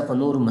خیر سره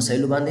په نور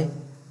مسایلو باندې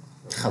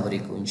خبرې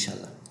کوو ان شاء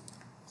الله